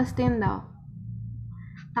 bx + 10 দেওয়া,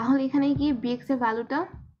 তাহলে এখানে কি bx এর ভ্যালুটা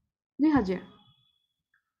 2000,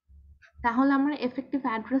 তাহলে আমার এফেক্টিভ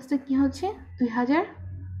অ্যাড্রেসটা কি হচ্ছে 2000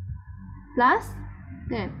 + 10,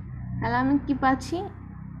 তাহলে আমি কি পাচ্ছি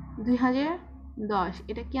 2010,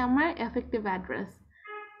 এটা কি আমার এফেক্টিভ অ্যাড্রেস।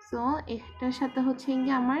 সো এটার সাথে হচ্ছে কি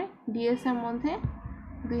আমার ডিএস এর মধ্যে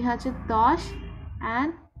 2010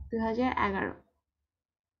 and 2011,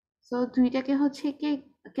 সো দুইটাকে হচ্ছে কি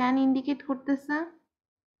ক্যান ইন্ডিকেট করতেছে।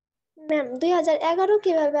 ম্যাম 2011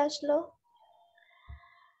 কিভাবে আসলো?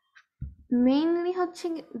 মেইনলি হচ্ছে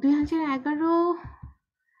 2011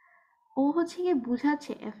 ও হচ্ছে কি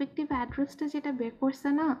বুঝাচ্ছে এফেক্টিভ অ্যাড্রেসটা যেটা বের করছে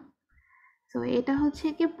না, সো এটা হচ্ছে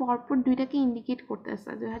কি পরপর দুইটাকে ইন্ডিকেট করতেছে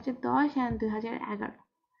 2010 and 2011,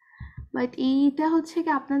 বাট এইটা হচ্ছে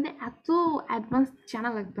কি আপনাদের এত অ্যাডভান্স জানা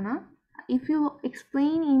লাগবে না। If you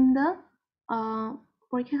explain in the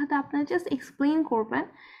পরীক্ষা খাতে আপনারা জাস্ট এক্সপ্লেইন করবেন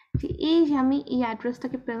যে এই যে আমি এই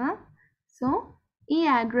অ্যাড্রেসটাকে পেলাম, সো এই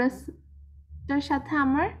অ্যাড্রেসটার সাথে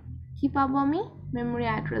আমার কি পাবো, আমি মেমোরি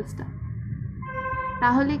অ্যাড্রেসটা,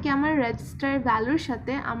 তাহলে কি আমার রেজিস্টার ভ্যালুর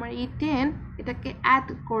সাথে আমার এই 10 এটাকে অ্যাড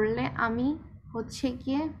করলে আমি হচ্ছে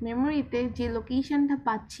গিয়ে মেমোরিতে যে লোকেশনটা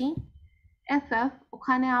পাচ্ছি FF,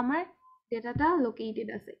 ওখানে আমার ডেটাটা লোকেটেড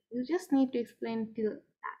আছে। You just need to explain till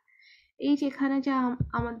that. এই যে এখানে যে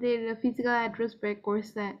আমাদের ফিজিক্যাল অ্যাড্রেস বের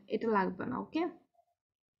করছে এটা লাগবে না, ওকে,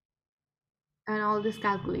 and all these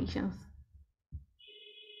calculations.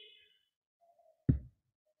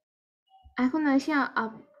 এখন আসি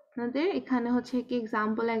আপনাদের এখানে হচ্ছে কি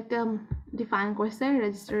এক্সাম্পল একটা ডিফাইন করছে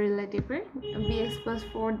রেজিস্টার রিলেটিভের bx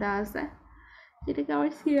 + 4 দেওয়া আছে, যেটাকে আবার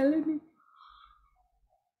সিরিয়ালে নিই,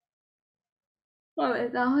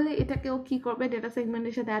 তাহলে এটাকেও কি করবে ডেটা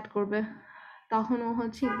সেগমেন্টের সাথে অ্যাড করবে, তখন ও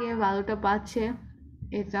হচ্ছে গিয়ে ভ্যালুটা পাচ্ছে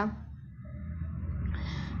এটা।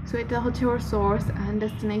 সো এটা হচ্ছে ওর সোর্স অ্যান্ড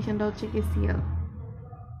ডেস্টিনেশনটা হচ্ছে কি সিএল।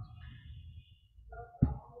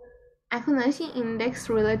 এখন আসি index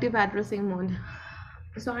relative addressing mode.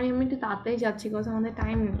 Sorry আমি একটু তাড়াতাড়ি যাচ্ছি বিকজ আমাদের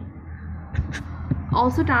টাইম নেই।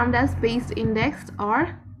 Also termed as based indexed or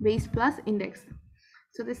base plus index.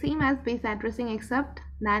 So the same as base addressing except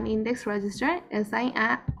that index register SI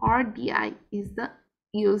or DI is the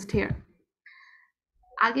used here.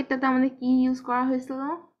 আগেরটাতে আমাদের কি use করা হয়েছিল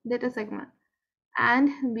data segment and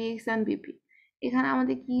bx and bp এখানে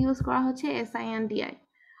আমাদের কি use করা হচ্ছে si and di.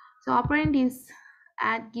 So operand is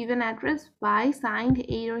at given address by signed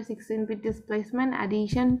 8 or 16-bit displacement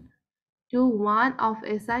addition to one of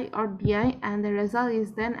si or di, and the result is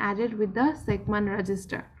then added with the segment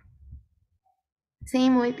register.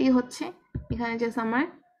 Same ওইটি হচ্ছে এখানে just আমার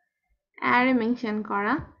array mention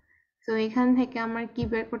করা. So এখান থেকে আমার কি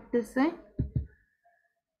বের করতেছে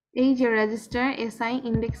এই যে রেজিস্টার এসআই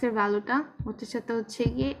ইন্ডেক্সের ভ্যালুটা ওটার সাথে হচ্ছে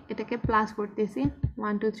গিয়ে এটাকে প্লাস করতেছি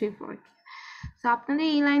 1 2 3 4. সো আপনাদের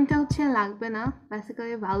এই লাইনটা হচ্ছে লাগবে না,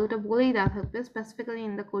 বেসিক্যালি ভ্যালুটা বলেই দেওয়া থাকবে স্পেসিফিক্যালি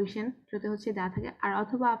ইন দ্য কোয়েশ্চেন যদি হচ্ছে দেওয়া থাকে, আর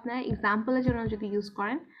অথবা আপনারা এক্সাম্পলের জন্য যদি ইউজ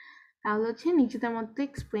করেন তাহলে হচ্ছে নিজেদের মধ্যে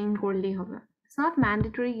এক্সপ্লেইন করলেই হবে. It's not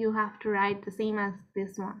mandatory you have to write the same as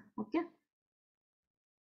this one, okay?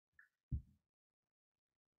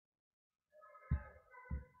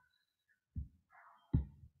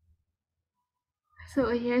 So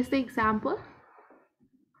here's the example.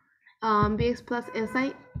 bx plus si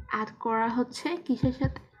add করা হচ্ছে কিসের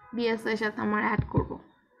সাথে bs এর সাথে আমরা অ্যাড করব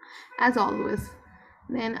as always.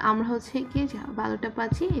 Then আমরা হচ্ছে কি ভ্যালুটা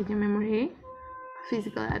পাচ্ছি এই যে মেমোরি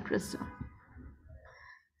ফিজিক্যাল অ্যাড্রেসটা.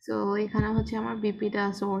 সো এখানে হচ্ছে আমার বিপিটা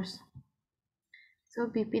সোর্স. সো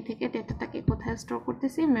বিপি থেকে ডেটাটাকে কোথায় স্টোর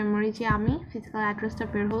করতেছি মেমোরি যে আমি ফিজিক্যাল অ্যাড্রেসটা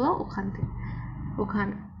বের হলো ওখান থেকে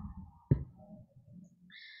ওখানে.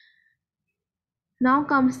 Now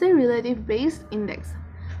comes the relative based index.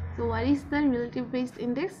 So what is the relative based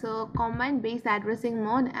index? So combine base addressing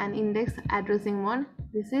mode and index addressing mode.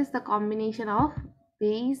 This is the combination of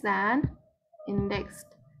base and indexed.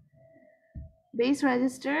 Base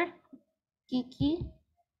register কি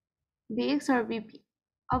bx or bp,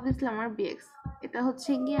 obviously আমার bx, এটা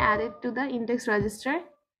হচ্ছে গিয়ে added to the index register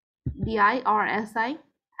di or si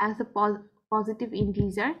as a positive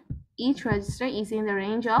integer. Each register is in the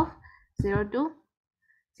range of 0 to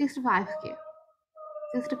 65k.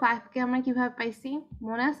 65k আমরা কিভাবে পাইছি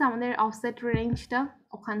মনে আছে আমাদের অফসেট রেঞ্জটা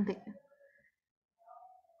ওখান থেকে.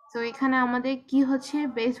 সো এখানে আমাদের কি হচ্ছে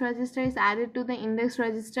base register is added to the index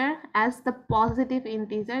register as the positive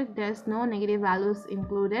integer, there's no negative values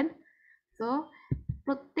included. So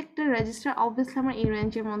প্রত্যেকটা রেজিস্টার অবভিয়াসলি আমার এই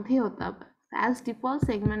রেঞ্জের মধ্যেই হতে হবে. As default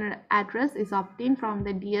segment address is obtained from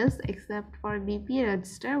the ds except for bp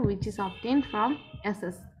register which is obtained from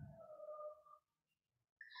ss.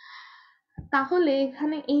 তাহলে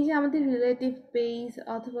এখানে এই যে আমাদের রিলেটিভ বেস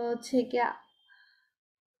অথবা হচ্ছে কি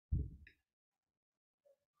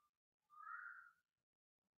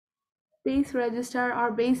base register or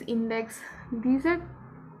base index, these are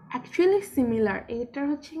actually similar. এটা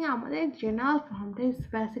হচ্ছে কি আমাদের জেনারেল ফর্মটা ইজ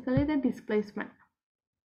বেসিক্যালি দ্য ডিসপ্লেসমেন্ট.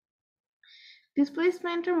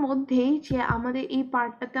 ডিসপ্লেসমেন্টের মধ্যেই যে আমাদের এই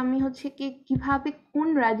পার্টটাতে আমি হচ্ছে কি কিভাবে কোন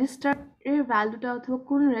রেজিস্টারের ভ্যালুটা অথবা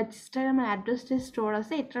কোন রেজিস্টারে আমার অ্যাড্রেসটা স্টোর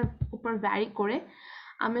আছে এটার উপর ভ্যারি করে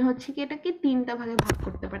আমি হচ্ছে কি এটাকে তিনটা ভাগে ভাগ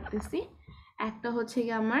করতে পারতেছি. একটা হচ্ছে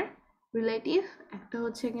কি আমার রিলেটিভ, একটা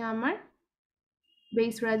হচ্ছে কি আমার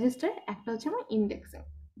বেস রেজিস্টার, একটা হচ্ছে আমার ইন্ডেক্সে,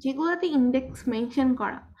 যেগুলোতে ইন্ডেক্স মেনশন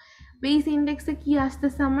করা. বেস ইন্ডেক্সে কি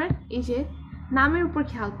আসতেছে আমার এই যে নামের উপর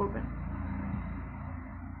খেয়াল করবেন.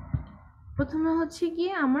 প্রথমে হচ্ছে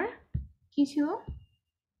গিয়ে আমার কি ছিল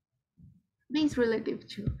বেস রিলেটিভ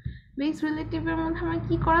ছিল. বেস রিলেটিভের মধ্যে আমার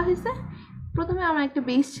কি করা হয়েছে প্রথমে আমার একটা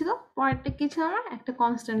বেস ছিল, পরেরটা কি ছিল আমার একটা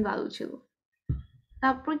কনস্ট্যান্ট ভ্যালু ছিল,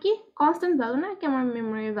 তারপর কি কনস্ট্যান্ট ভ্যালু না কি আমার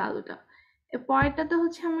মেমোরির ভ্যালুটা. এর পরেরটাতে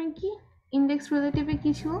হচ্ছে আমার কি ইন্ডেক্স রিলেটিভে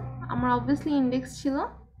কি ছিল আমার অবভিয়াসলি ইন্ডেক্স ছিল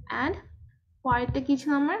অ্যান্ড পরেরটা কি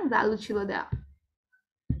ছিল আমার ভ্যালু ছিল দেওয়া.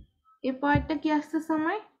 এর পরেরটা কি আসতেছে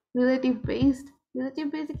আমার রিলেটিভ বেসড. রিলেটিভ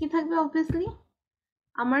বেসে কি থাকবে অবভিয়াসলি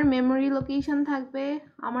আমার মেমোরি লোকেশন থাকবে,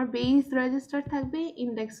 আমার বেস রেজিস্টার থাকবে,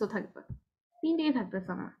 ইন্ডেক্সও থাকবে, তিনটেই থাকতেছে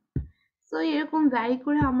আমার. সো এরকম ভ্যারি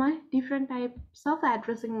করে আমার different types of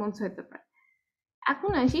addressing modes হতে পারে.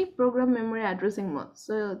 এখন আসি programme memory addressing mode.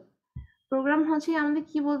 So programme হচ্ছে আমাদের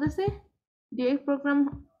কি বলতেছে ডিরেক্ট প্রোগ্রাম.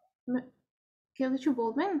 কেউ কিছু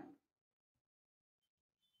বলবেন?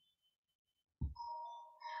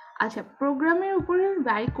 আচ্ছা, প্রোগ্রামের উপরে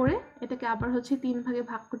ভ্যারি করে এটাকে আবার হচ্ছে তিন ভাগে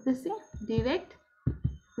ভাগ করতেছি, direct,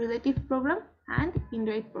 relative program and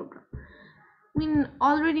indirect program. We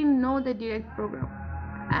already know the direct program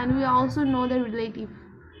and we also know the relative.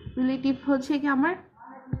 Relative হচ্ছে কি আমার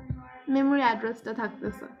মেমোরি অ্যাড্রেসটা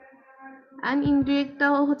থাকতেছে and indirect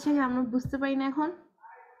টাও হচ্ছে কি আমরা বুঝতে পারি না এখন,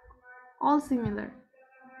 all similar.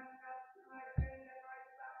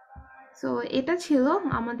 So এটা ছিল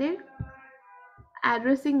আমাদের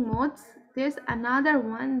addressing modes. There's another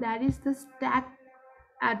one that is the stack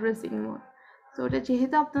addressing mode. So ওটা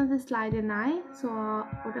যেহেতু আপনাদের স্লাইডে নাই, সো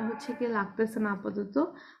ওটা হচ্ছে কি লাগতেছে না আপাতত,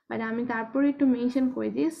 বাট আমি তারপরে একটু মেনশন করে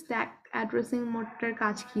দিই স্ট্যাক অ্যাড্রেসিং মোডটার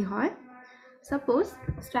কাজ কি হয়। সাপোজ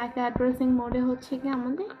স্ট্যাক অ্যাড্রেসিং মোডে হচ্ছে কি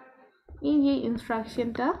আমাদের এই যে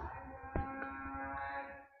ইনস্ট্রাকশনটা,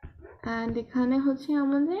 অ্যান্ড এখানে হচ্ছে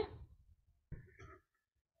আমাদের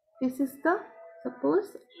দিস ইজ দ্য, সাপোজ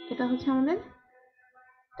এটা হচ্ছে আমাদের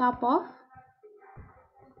টপ অফ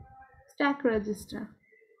স্ট্যাক রেজিস্টার।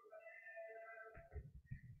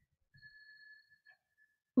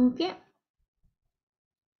 ওকে,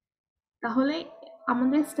 তাহলে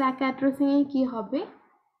আমাদের স্ট্যাক অ্যাড্রেসিং এ কি হবে,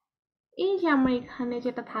 এই যে আমার এখানে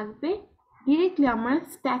যেটা থাকবে ডিরেক্টলি আমার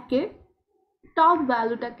স্ট্যাকের টপ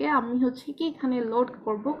ভ্যালুটাকে আমি হচ্ছে কি এখানে লোড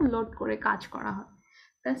করব, লোড করে কাজ করা হয়।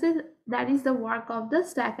 That is the work of the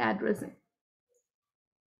stack addressing.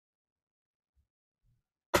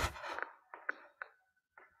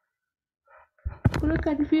 কোনো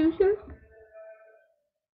কনফিউশন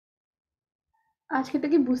আজকে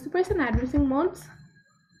থেকে বুঝতে পারছেন অ্যাড্রেসিং মোডস?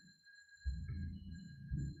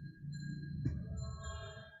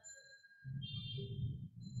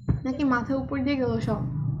 নাকি মাথা উপর দিয়ে গেল সব?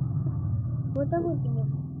 মোটামুটি ম্যাম।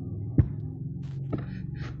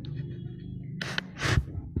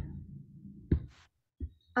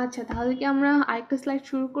 আচ্ছা, তাহলে কি আমরা আরেকটা স্লাইড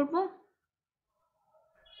শুরু করব?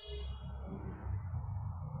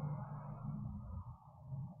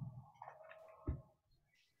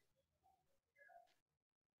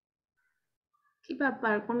 কি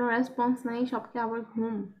ব্যাপার, কোনো রেসপন্স নাই, সবকে আবার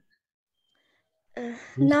ঘুম?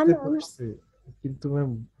 না বুঝতে ম্যাম। পারছি, কিন্তু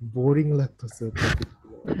ম্যাম বোরিং লাগতেছে টপিক।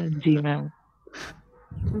 জি ম্যাম।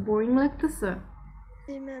 বোরিং লাগতেছে?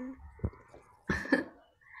 জি ম্যাম।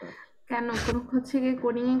 কেন, কোনো হচ্ছে কি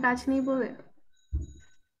কোডিং এ কাজ নেই বলে?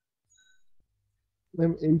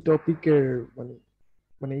 ম্যাম এই টপিকের মানে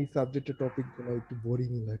মানে এই সাবজেক্টের টপিক গুলো একটু বোরিং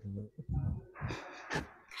লাগে না?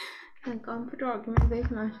 কম্পিউটার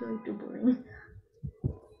অর্গানাইজেশন আসলে একটু বোরিং।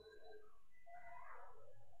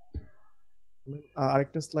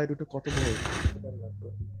 আরেকটা স্লাইড, ওটা কত বড়?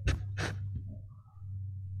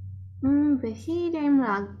 বেশি টাইম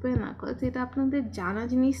লাগবে না, কজ এটা আপনাদের জানা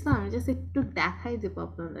জিনিস, তো আমি জাস্ট একটু দেখাই দেবো,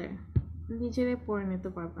 আপনাদের নিজেরাই পড়ে নিতে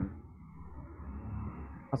পারবেন।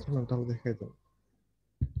 আচ্ছা ম্যাম, তাহলে দেখাই দাও।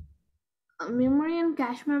 মেমোরি অ্যান্ড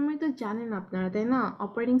ক্যাশ মেমোরি তো জানেন আপনারা, তাই না?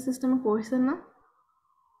 অপারেটিং সিস্টেমে করছেন না?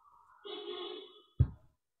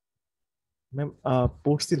 ম্যাম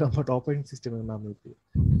পড়ছিলাম, বাট অপারেটিং সিস্টেমের নাম কি?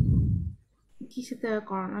 কিসেতে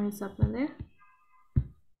করানো হয়েছে আপনাদের?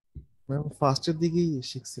 ম্যাম ফার্স্টের দিকেই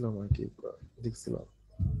শিখছিলাম আর কি, দেখছিলাম।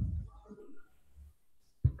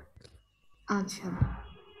 আচ্ছা,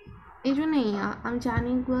 এই জন্যই আমি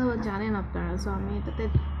জানি এগুলো জানেন আপনারা, সো আমি এটাতে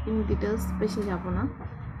ইন ডিটেলস বেশি যাব না,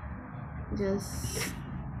 জাস্ট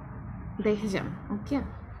দেখে যান। ওকে,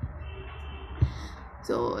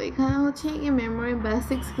 তো এখানে হচ্ছে কি মেমোরি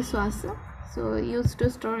বেসিক্স কিছু আছে। So use to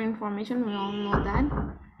store information, we all know that.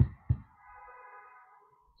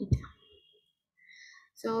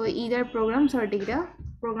 So either programs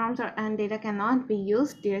or and data cannot be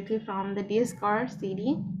used directly from the disk or CD,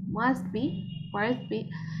 must be first be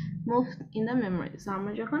moved in the memory. So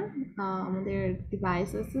আমরা যখন আমাদের device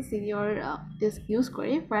আছে CD or disk use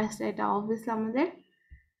করি, first এটা obviously আমাদের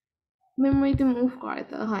মেমোরিতে move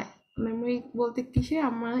করাতে হয়। Memory বলতে কিসে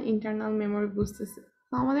আমরা ইন্টারনাল মেমোরি বুঝতেছি।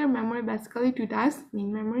 তো আমাদের memory basically two types, main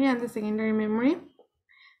memory and the secondary memory.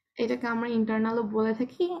 এটাকে আমরা ইন্টারনালও বলে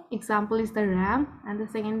থাকি। Example is the RAM and the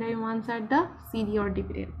secondary once are the CD or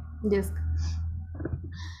DVD disk.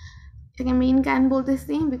 এটাকে মেইন ক্যান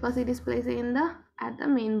বলতেছি because it is placed in the at the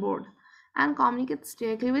main board and communicates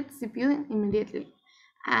directly with CPU immediately.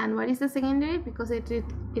 And what is the secondary? Because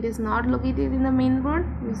it is not located in the main board,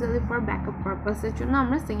 usually for backup purpose এর জন্য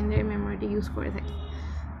আমরা secondary memory use করে থাকি।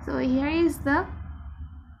 So here is the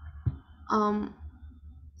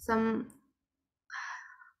some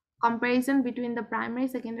comparison between the primary,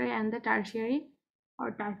 secondary and the tertiary or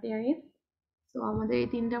tertiary. So আমাদের এই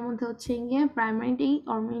তিনটার মধ্যে হচ্ছে গিয়ে প্রাইমারিটি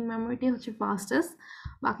or main memory হচ্ছে fastest,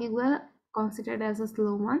 বাকিগুলো considered as a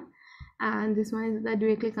slow one, and this one is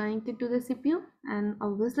directly connected to the CPU and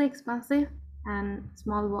obviously expensive and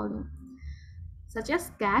small volume such as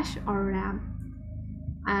cache or RAM,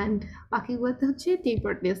 and বাকিগুলোতে হচ্ছে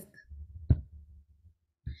tapered disk.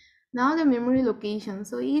 Now the memory location.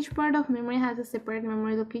 So each part of memory has a separate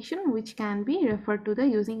memory location which can be referred to the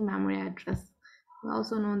using memory address. We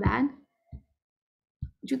also know that.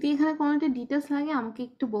 যদি এখানে কোনো একটা details লাগে আমাকে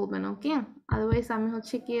একটু বলবেন, ওকে? Otherwise আমি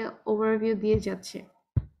হচ্ছে কি ওভারভিউ দিয়ে যাচ্ছি।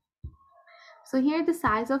 So here the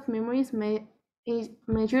size of memory is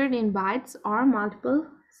measured in bytes or multiple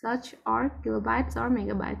such or kilobytes or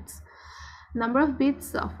megabytes. Number of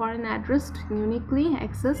bits for an address to uniquely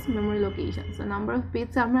access memory location. So number of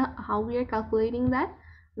bits, how we are calculating that?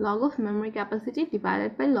 Log of memory capacity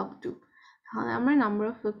divided by log 2. Our number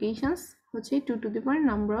of locations হচ্ছে 2 to the power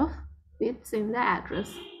number of bits in the address.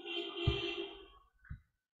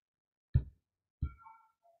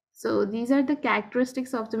 So these are the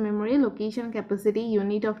characteristics of the memory: location, capacity,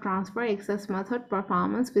 unit of transfer, access method,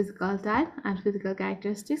 performance, physical type, and physical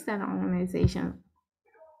characteristics and organization.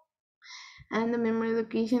 And the memory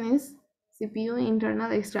location is CPU,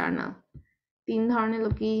 internal, external. 3 ধরনের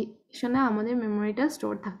লোকেশনে আমাদের মেমোরিটা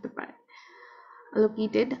store থাকতে পারে,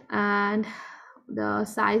 located, and the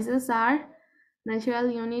sizes are natural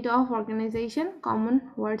unit of organization. Common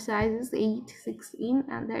word size is 8, 16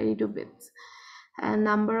 and 32 bits. And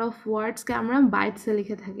number of words আমরা bytes এ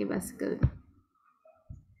লিখে থাকি basically.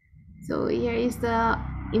 So here is the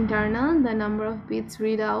internal, the number of bits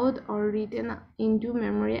read out or written into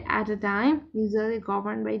memory at a time, usually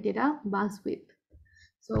governed by data bus width.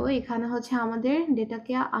 So এখানে হচ্ছে আমাদের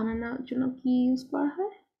ডেটাকে আনানোর জন্য কি use করা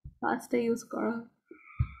হয়? বাসটা ইউজ করা হয়।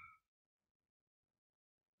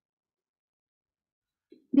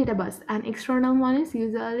 Data bus. An external one is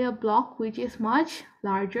usually a block which is much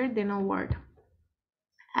larger than a word.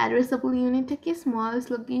 Addressable unit is smallest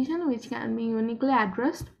location which can be uniquely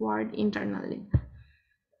addressed word internally.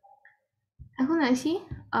 এখন আসি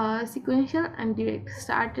sequential and direct.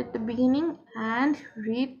 Start at the beginning and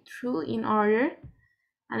read through in order.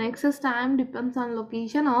 And access time depends on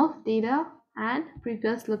location of data and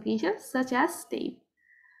previous locations such as tape.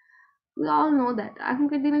 We all know that.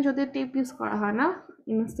 এখনকার দিনে যদি tape use করা হয় না,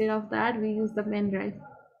 instead of that we use the pen drive.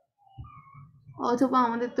 অথবা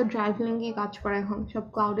আমাদের তো drive লিঙ্কই কাজ করে, এখন সব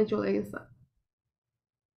ক্লাউডে চলে গেছে,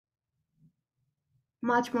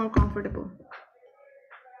 much more comfortable.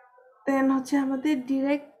 Then হচ্ছে আমাদের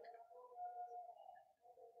ডিরেক্ট,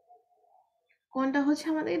 কোনটা হচ্ছে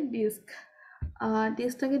আমাদের ডিস্ক।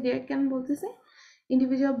 ডিস্কটাকে ডিরেক্ট কেন বলতেছে?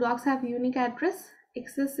 Individual blocks have unique address.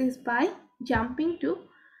 Access is by jumping to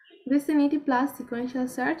vicinity plus sequential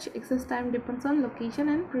search. Access time depends on location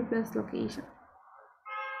and previous location.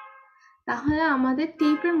 তাহলে আমাদের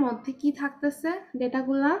টেপের মধ্যে কি থাকতেছে?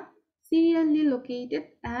 ডেটাগুলা সিরিয়ালি লোকেটেড,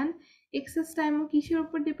 অ্যান্ড এক্সেস টাইমও কিসের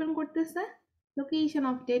উপর ডিপেন্ড করতেছে? Location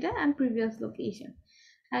of data and previous location.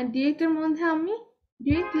 And ডিরেক্টের মধ্যে আমি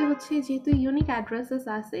ডিরেক্টলি হচ্ছে যেহেতু ইউনিক অ্যাড্রেসেস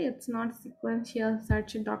আছে, ইটস নট সিকোয়েন্সিয়াল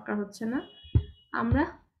সার্চের দরকার হচ্ছে না, আমরা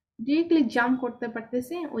ডিরেক্টলি জাম্প করতে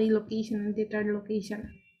পারতেছি ওই লোকেশন, ডেটার লোকেশন।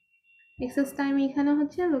 এক্সেস টাইম এখানে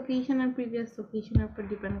হচ্ছে লোকেশন আর প্রিভিয়াস লোকেশনের উপর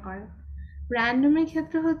ডিপেন্ড করে। র্যান্ডমের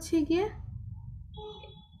ক্ষেত্রে হচ্ছে গিয়ে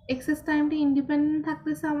এক্সেস টাইমটা ইন্ডিপেন্ডেন্ট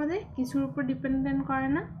থাকতেছে, আমাদের কিছুর উপর ডিপেন্ডেন্ট করে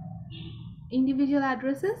না। ইন্ডিভিজুয়াল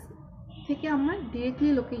অ্যাড্রেসেস থেকে আমরা ডিরেক্টলি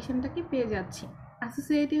লোকেশনটাকে পেয়ে যাচ্ছি।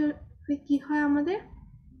 অ্যাসোসিয়েটিভ কি হয়, আমাদের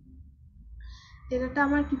ডেটাটা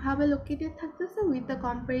আমার কিভাবে লোকেটেড থাকতেছে? With the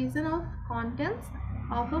comparison of contents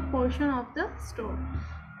of a portion of the store,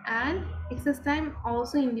 and access time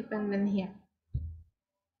also independent here,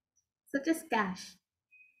 such as cache.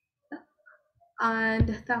 And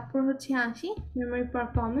তারপর হচ্ছে আসি memory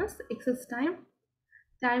performance, access time,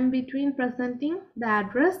 time between presenting the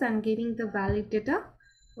address and getting the valid data,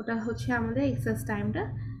 ওটা হচ্ছে আমাদের access timeটা।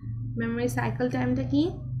 memory cycle timeটা কি?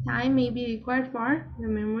 Time may be required for the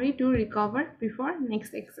memory to recover before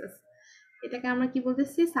next access, এটাকে আমরা কি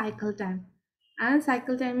বলতেছি? cycle time. And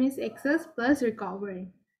cycle time is access plus recovery.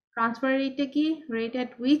 Transfer rate কি? Rate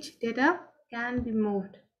at which data can be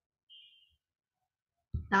moved.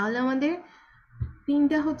 তাহলে আমাদের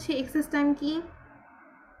তিনটা হচ্ছে access time কি?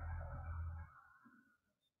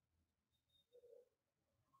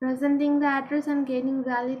 Presenting the address and getting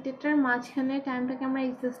valid data মাঝখানে টাইমটাকে আমরা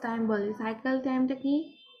access time বলি। cycle timeটা কি?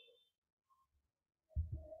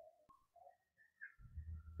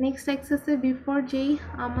 নেক্সট অ্যাক্সেসের বিফোর যেই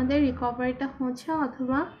আমাদের রিকভারিটা হচ্ছে,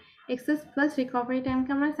 অথবা এক্সেস প্লাস রিকভারি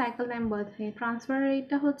টাইমকে আমরা সাইকেল টাইম বলে থাকি। ট্রান্সফার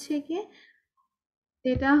রেটটা হচ্ছে কি?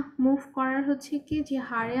 ডেটা মুভ করার হচ্ছে কি যে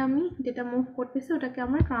হারে আমি ডেটা মুভ করতেছি, ওটাকে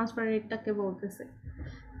আমরা ট্রান্সফার রেটটাকে বলতেছি।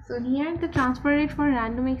 So here the transfer rate for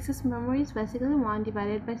random access memory is basically 1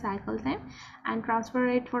 divided by cycle time, and transfer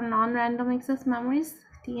rate for non-random access memory is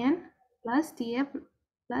Tn plus Ta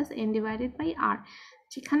plus n divided by r.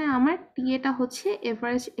 যেখানে আমার Ta টা হচ্ছে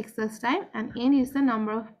average access time and n is the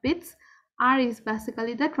number of bits, r is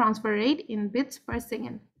basically the transfer rate in bits per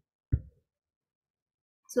second.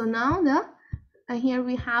 So now here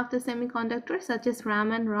we have the semiconductors such as RAM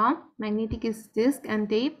and ROM, magnetic is disk and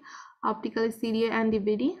tape, optical is CD and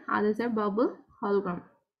DVD, others are bubble, hologram.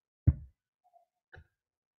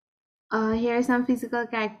 Here are some physical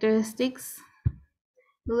characteristics.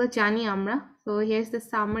 So here is the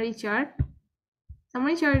summary chart.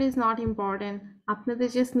 Summary chart is not important আপনাদের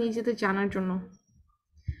just নিজেদের জানার জন্য।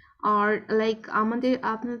 আর like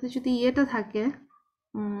আপনাদের যদি ইয়েটা থাকে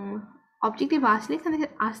objective আসলে এখানে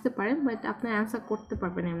আসতে পারেন, বাট আপনি অ্যান্সার করতে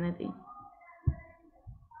পারবেন এমনিতেই।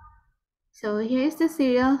 So here is the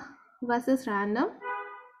serial versus random.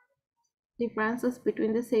 Differences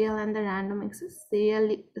between the serial and the random access.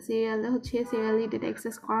 Serial হচ্ছে serially data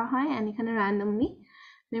access করা হয়, and এখানে randomly.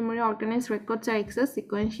 Memory organized records are accessed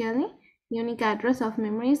sequentially. Unique address of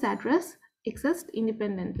memory's address accessed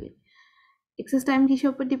independently. Access time কিসের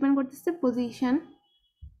উপর depend করতেছে? Position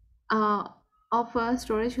of a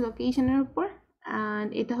storage location এর উপর, and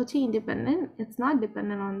এটা হচ্ছে independent, it's not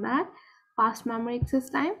dependent on that. Fast memory access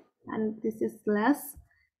time, and this is less,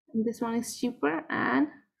 and this one is cheaper, and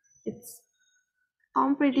it's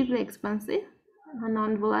comparatively expensive,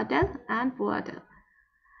 non-volatile and volatile.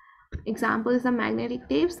 Example is the magnetic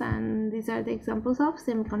tapes, and these are the examples of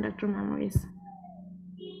semiconductor memories.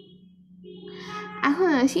 এখন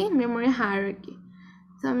আসি memory hierarchy.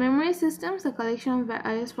 So memory systems, a collection of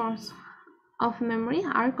various forms of memory,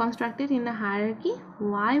 are constructed in a hierarchy.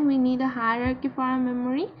 Why we need a hierarchy for a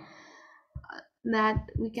memory? That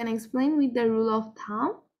we can explain with the rule of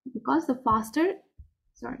thumb, because the faster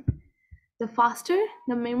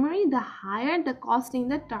the memory, the higher the cost in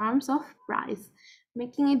the terms of price,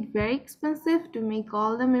 making it very expensive to make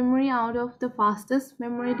all the memory out of the fastest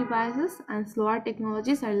memory devices, and slower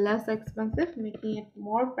technologies are less expensive, making it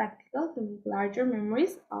more practical to make larger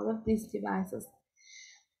memories out of these devices.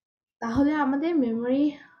 তাহলে আমাদের memory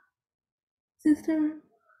system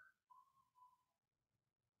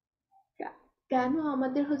কেন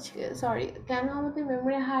আমাদের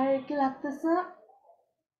memory hierarchy লাগতেছে?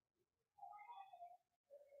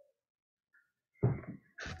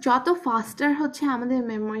 যত ফাস্টার হচ্ছে আমাদের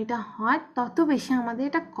মেমোরিটা হয়, তত বেশি আমাদের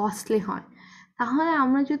এটা কস্টলি হয়। তাহলে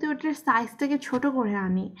আমরা যদি ওটার সাইজটাকে ছোট করে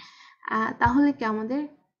আনি, তাহলে কি আমাদের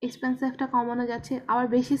এক্সপেন্সিভটা কমানো যাচ্ছে। আবার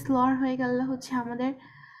বেশি স্লোয়ার হয়ে গেলে হচ্ছে আমাদের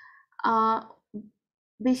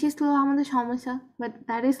বেশি স্লো আমাদের সমস্যা, but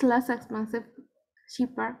that is less expensive,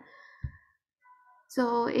 cheaper. So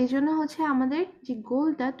এই জন্য হচ্ছে আমাদের যে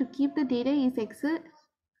গোলটা, to keep the data is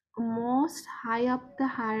most high up the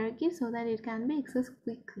hierarchy so that it can be accessed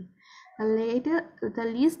quickly. The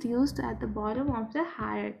least used at the bottom of the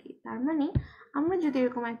hierarchy. তার মানে আমরা যদি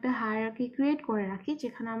এরকম একটা হায়ারার্কি ক্রিয়েট করে রাখি,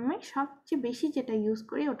 যেখানে আমরা সবচেয়ে বেশি যেটা ইউজ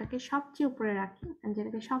করি ওটাকে সবচেয়ে উপরে রাখি, আর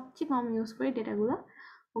যেটাকে সবচেয়ে কম ইউজ করি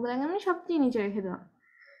ওগুলোকে আমি সবচেয়ে নিচে রেখে দেওয়া,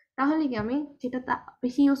 তাহলে কি আমি যেটা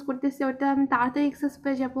বেশি ইউজ করতেছি ওটা আমি তাড়াতাড়ি অ্যাক্সেস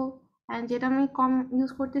পেয়ে যাবো, অ্যান্ড যেটা আমি কম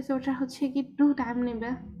ইউজ করতেছি ওটা হচ্ছে কি একটু টাইম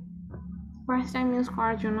নেবে ফার্স্ট টাইম ইউজ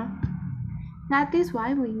করার জন্য। That is why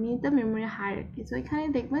we need the memory hierarchy. So এখানে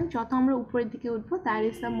দেখবেন যত আমরা উপরের দিকে উঠবো, that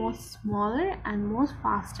is the most smaller and most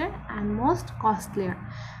faster and most costlier,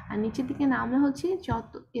 আর নিচের দিকে নামলে হচ্ছে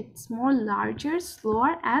যত it's more larger,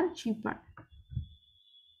 slower and cheaper.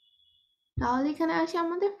 তাহলে এখানে আসি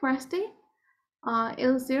আমাদের ফার্স্টে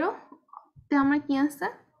L0 তে আমরা কি আছে,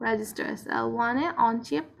 রেজিস্টার আছে, L1 A on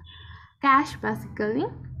chip cache, basically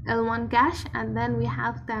L1 cache, and then we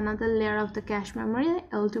have another layer of the cache memory,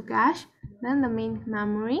 L2 cache, then the main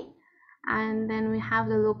memory, and then we have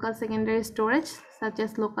the local secondary storage such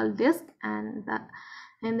as local disk, and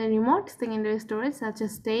the remote secondary storage such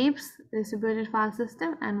as tapes, distributed file system,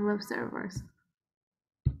 and web servers.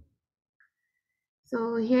 So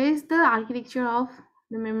here is the architecture of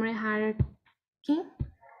the memory hierarchy.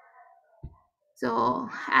 So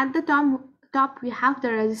at the top we have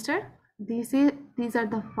the register. These are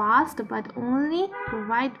the fast but only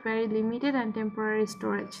provide very limited and temporary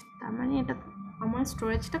storage. তার মানে এটা আমার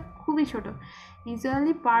স্টোরেজটা খুবই ছোট,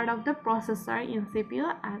 usually part of the processor in CPU,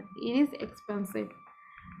 and it is expensive.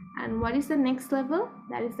 And what is the next level?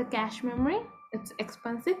 That is the cache memory. It's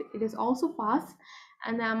expensive, it is also fast,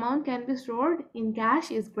 and the amount can be stored in cache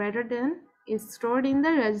is greater than is stored in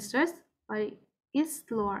the registers, but it is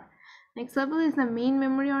slower. Next level is the main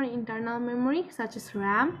memory or internal memory such as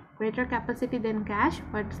RAM, greater capacity than cache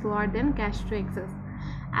but slower than cache to access.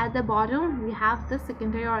 At the bottom we have the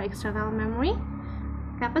secondary or external memory.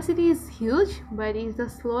 Capacity is huge but is the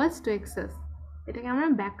slowest to access. এটাকে আমরা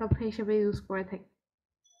backup হিসেবে use করে থাকি।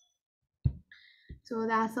 So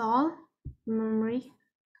that's all memory.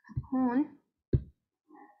 এখন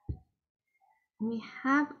we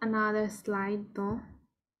have another slide though.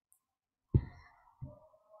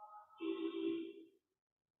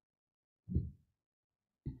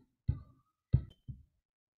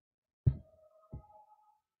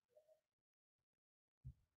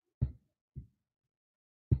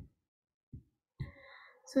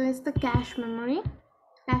 So it's the cache memory.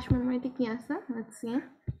 Cache memory তে কি আছে? Let's see.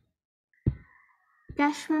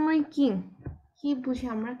 Cache memory কি? কি বুঝি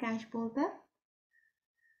আমরা ক্যাশ বলতে?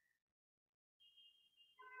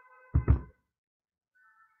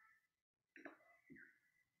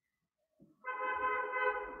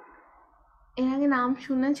 এর আগে নাম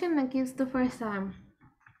শুনেছেন নাকি it's the first time?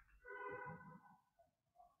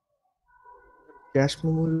 Cache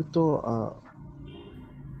memory তো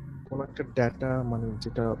কোন একটা ডেটা মানে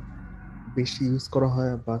যেটা বেশি ইউজ করা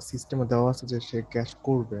হয় বা সিস্টেমে দেওয়া আছে যে সে ক্যাশ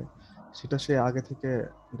করবে, সেটা সে আগে থেকে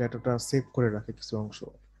ডেটাটা সেভ করে রাখে, কিছু অংশ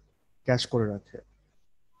ক্যাশ করে রাখে,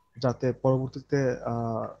 যাতে পরবর্তীতে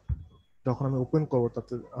আহ, যখন আমি ওপেন করবো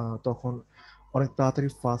তাতে তখন অনেক তাড়াতাড়ি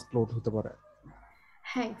ফাস্ট লোড হতে পারে।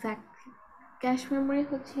 হ্যাঁ, এক্স্যাক্টলি। ক্যাশ মেমোরি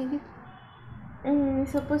হচ্ছে কি,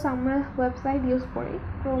 সাপোজ আমরা ওয়েবসাইট ইউজ করি,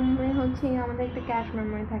 ক্রোমে হচ্ছে গিয়ে আমাদের একটা ক্যাশ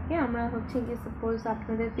মেমোরি থাকে। আমরা হচ্ছে গিয়ে সাপোজ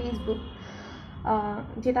আপনাদের ফেসবুক,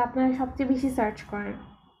 যেটা আপনারা সবচেয়ে বেশি সার্চ করেন,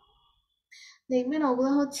 দেখবেন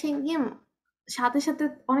ওগুলো হচ্ছে গিয়ে সাথে সাথে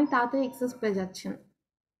অনেক তাড়াতাড়ি অ্যাক্সেস পেয়ে যাচ্ছেন।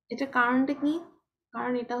 এটার কারণটা কি?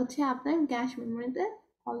 কারণ এটা হচ্ছে আপনার ক্যাশ মেমোরিতে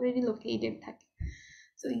অলরেডি লোকেটেড থাকে,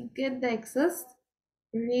 so you get the access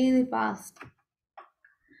really fast.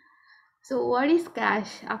 So what is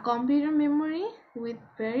cache? A computer memory with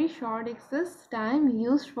very short access time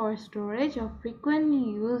used for storage of frequently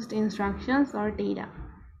used instructions or data.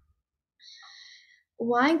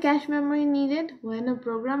 Why cache memory needed? When a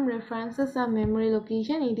program references a memory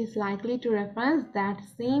location, it is likely to reference that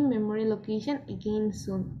same memory location again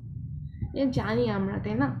soon. ये जानी আমরা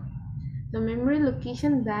তাই না? The memory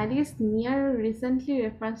location that is near a recently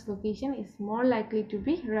referenced location is more likely to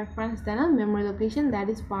be referenced than a memory location that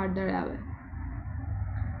is farther away.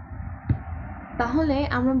 তাহলে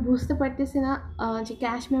আমরা বুঝতে পারতেছি না যে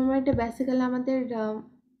ক্যাশ মেমোরিটা বেসিক্যালি আমাদের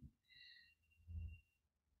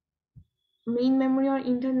মেইন মেমোরি আর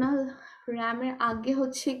ইন্টারনাল র্যামের আগে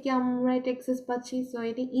হচ্ছে কি আমরা এটা অ্যাক্সেস পাচ্ছি, সো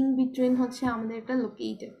এটা ইন বিটুইন হচ্ছে আমাদের এটা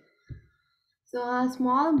located. So a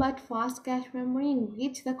small but fast cache memory in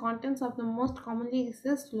which the contents of the most commonly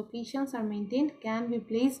accessed locations are maintained can be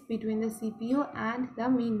placed between the CPU and the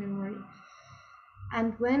main memory. And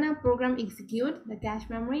when a program executes, the cache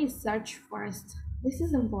memory is searched first. This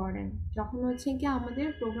is important. যখন হচ্ছে কি আমাদের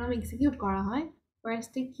program execute করা হয়,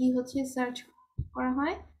 ফার্স্টে কি হচ্ছে search করা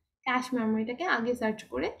হয়, ক্যাশ মেমোরিটাকে আগে সার্চ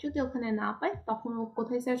করে যদি ওখানে না পায় তখন ও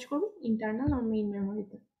কোথায় সার্চ করবে, internal R main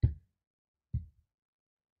মেমোরিতে।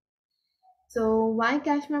 So why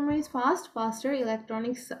cache memory is fast? Faster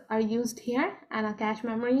electronics are used here, and a cache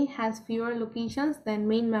memory has fewer locations than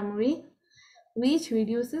main memory, which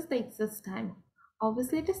reduces the access time.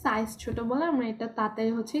 Obviously এটা size ছোট বলে আমরা এটা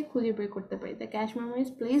তাড়াতাড়ি হচ্ছে খুঁজে বের করতে পারি। The cache memory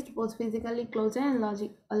is placed both physically closer and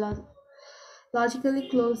logically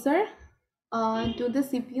closer to the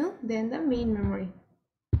CPU than the main memory.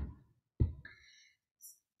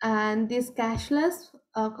 And this cashless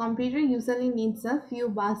computer usually needs a few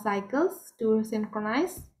bus cycles to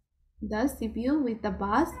synchronize the CPU with the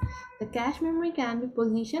bus. The cache memory can be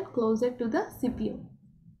positioned closer to the CPU.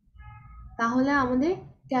 তাহলে আমাদের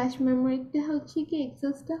cash মেমোরিতে হচ্ছে কি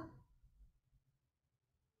অ্যাক্সেসটা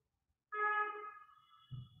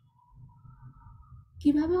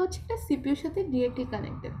কিভাবে হচ্ছে এটা সিপিইউর সাথে directly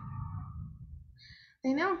connected,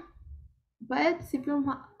 তাই না? বাট সিপিইউর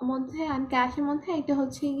মধ্যে অ্যান্ড ক্যাশের মধ্যে এটা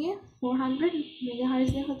হচ্ছে গিয়ে 400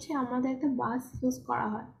 মেগাহার্টজে হচ্ছে আমাদের একটা বাস ইউজ করা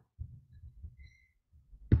হয়।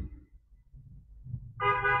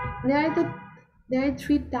 There are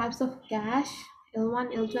three types of cache: L1,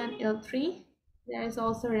 L2, and L3. There is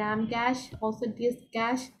also RAM cache, also disk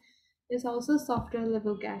cache. There's also software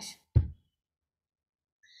level cache.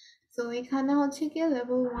 So এখানে হচ্ছে কি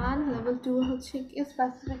level 1, level 2 হচ্ছে কি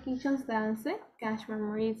specifications দেওয়া আছে cache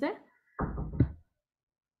memories এর।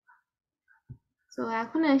 So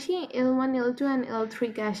এখন আসি L1, L2, and L3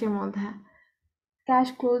 cache এর মধ্যে।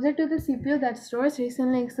 Cache closer to the CPU that stores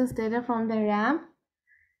recently accessed data from the RAM,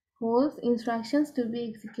 holds instructions to be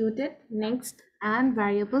executed next, and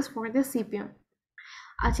variables for the CPU.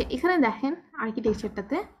 আচ্ছা, এখানে দেখেন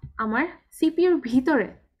আর্কিটেকচারটাতে আমার সিপিইউর ভিতরে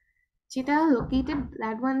যেটা located,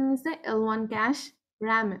 that one is the L1 cache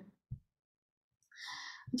RAM,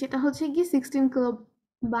 যেটা হচ্ছে কি 16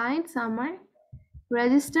 কিলোবাইটস আমার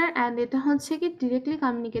রেজিস্টার, অ্যান্ড এটা হচ্ছে কি ডিরেক্টলি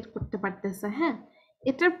কমিউনিকেট করতে পারতেছে। হ্যাঁ,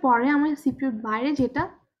 এটার পরে আমার সিপিইউর বাইরে যেটা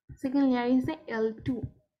second layer is the L2,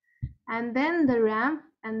 and then the RAM,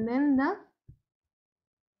 and then the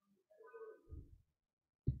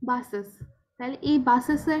buses. তাহলে এই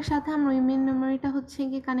বাসেসের সাথে আমার মেইন মেমোরিটা হচ্ছে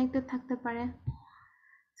কি কানেক্টেড থাকতে পারে।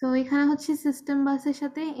 সো এখানে হচ্ছে সিস্টেম বাসের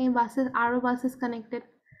সাথে এই বাসেস আরও বাসেস কানেক্টেড।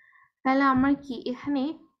 তাহলে আমার কি এখানে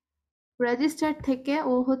রেজিস্টার থেকে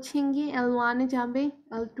ও হচ্ছে গিয়ে L1-এ যাবে,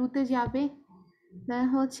 L2-তে যাবে, দেন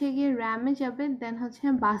হচ্ছে গিয়ে র্যামে যাবে, দেন হচ্ছে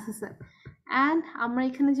বাসেসে, অ্যান্ড আমরা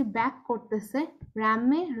এখানে যে ব্যাক করতেছে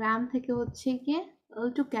র্যাম থেকে হচ্ছে গিয়ে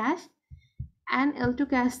L2 cash and L2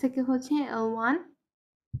 cash থেকে হচ্ছে L1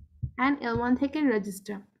 অ্যান্ড L1 থেকে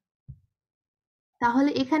রেজিস্টার। তাহলে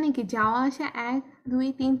এখানে কি যাওয়া আসা 1 2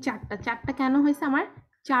 3 4টা কেন হয়েছে? আমার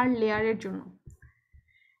 4 লেয়ারের জন্য।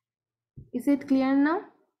 Is it clear now?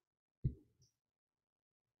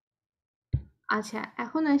 আচ্ছা,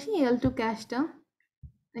 এখন আসি L2 ক্যাশটা।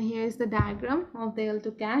 Here is the diagram of the L2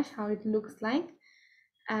 cache, how it looks like,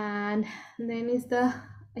 and then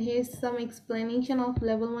here's some explanation of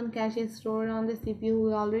level 1 cache is stored on the CPU.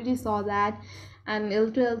 We already saw that. And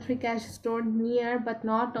L2 L3 cache is stored near but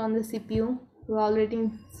not on the CPU. We already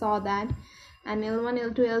saw that. And L1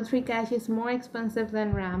 L2 L3 cache is more expensive than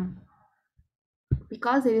RAM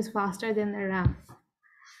because it is faster than the RAM.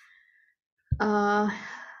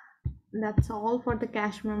 That's all for the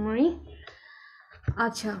cache memory.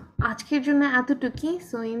 আচ্ছা, আজকের জন্য এতটুকুই।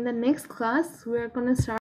 So in the next class we are going to start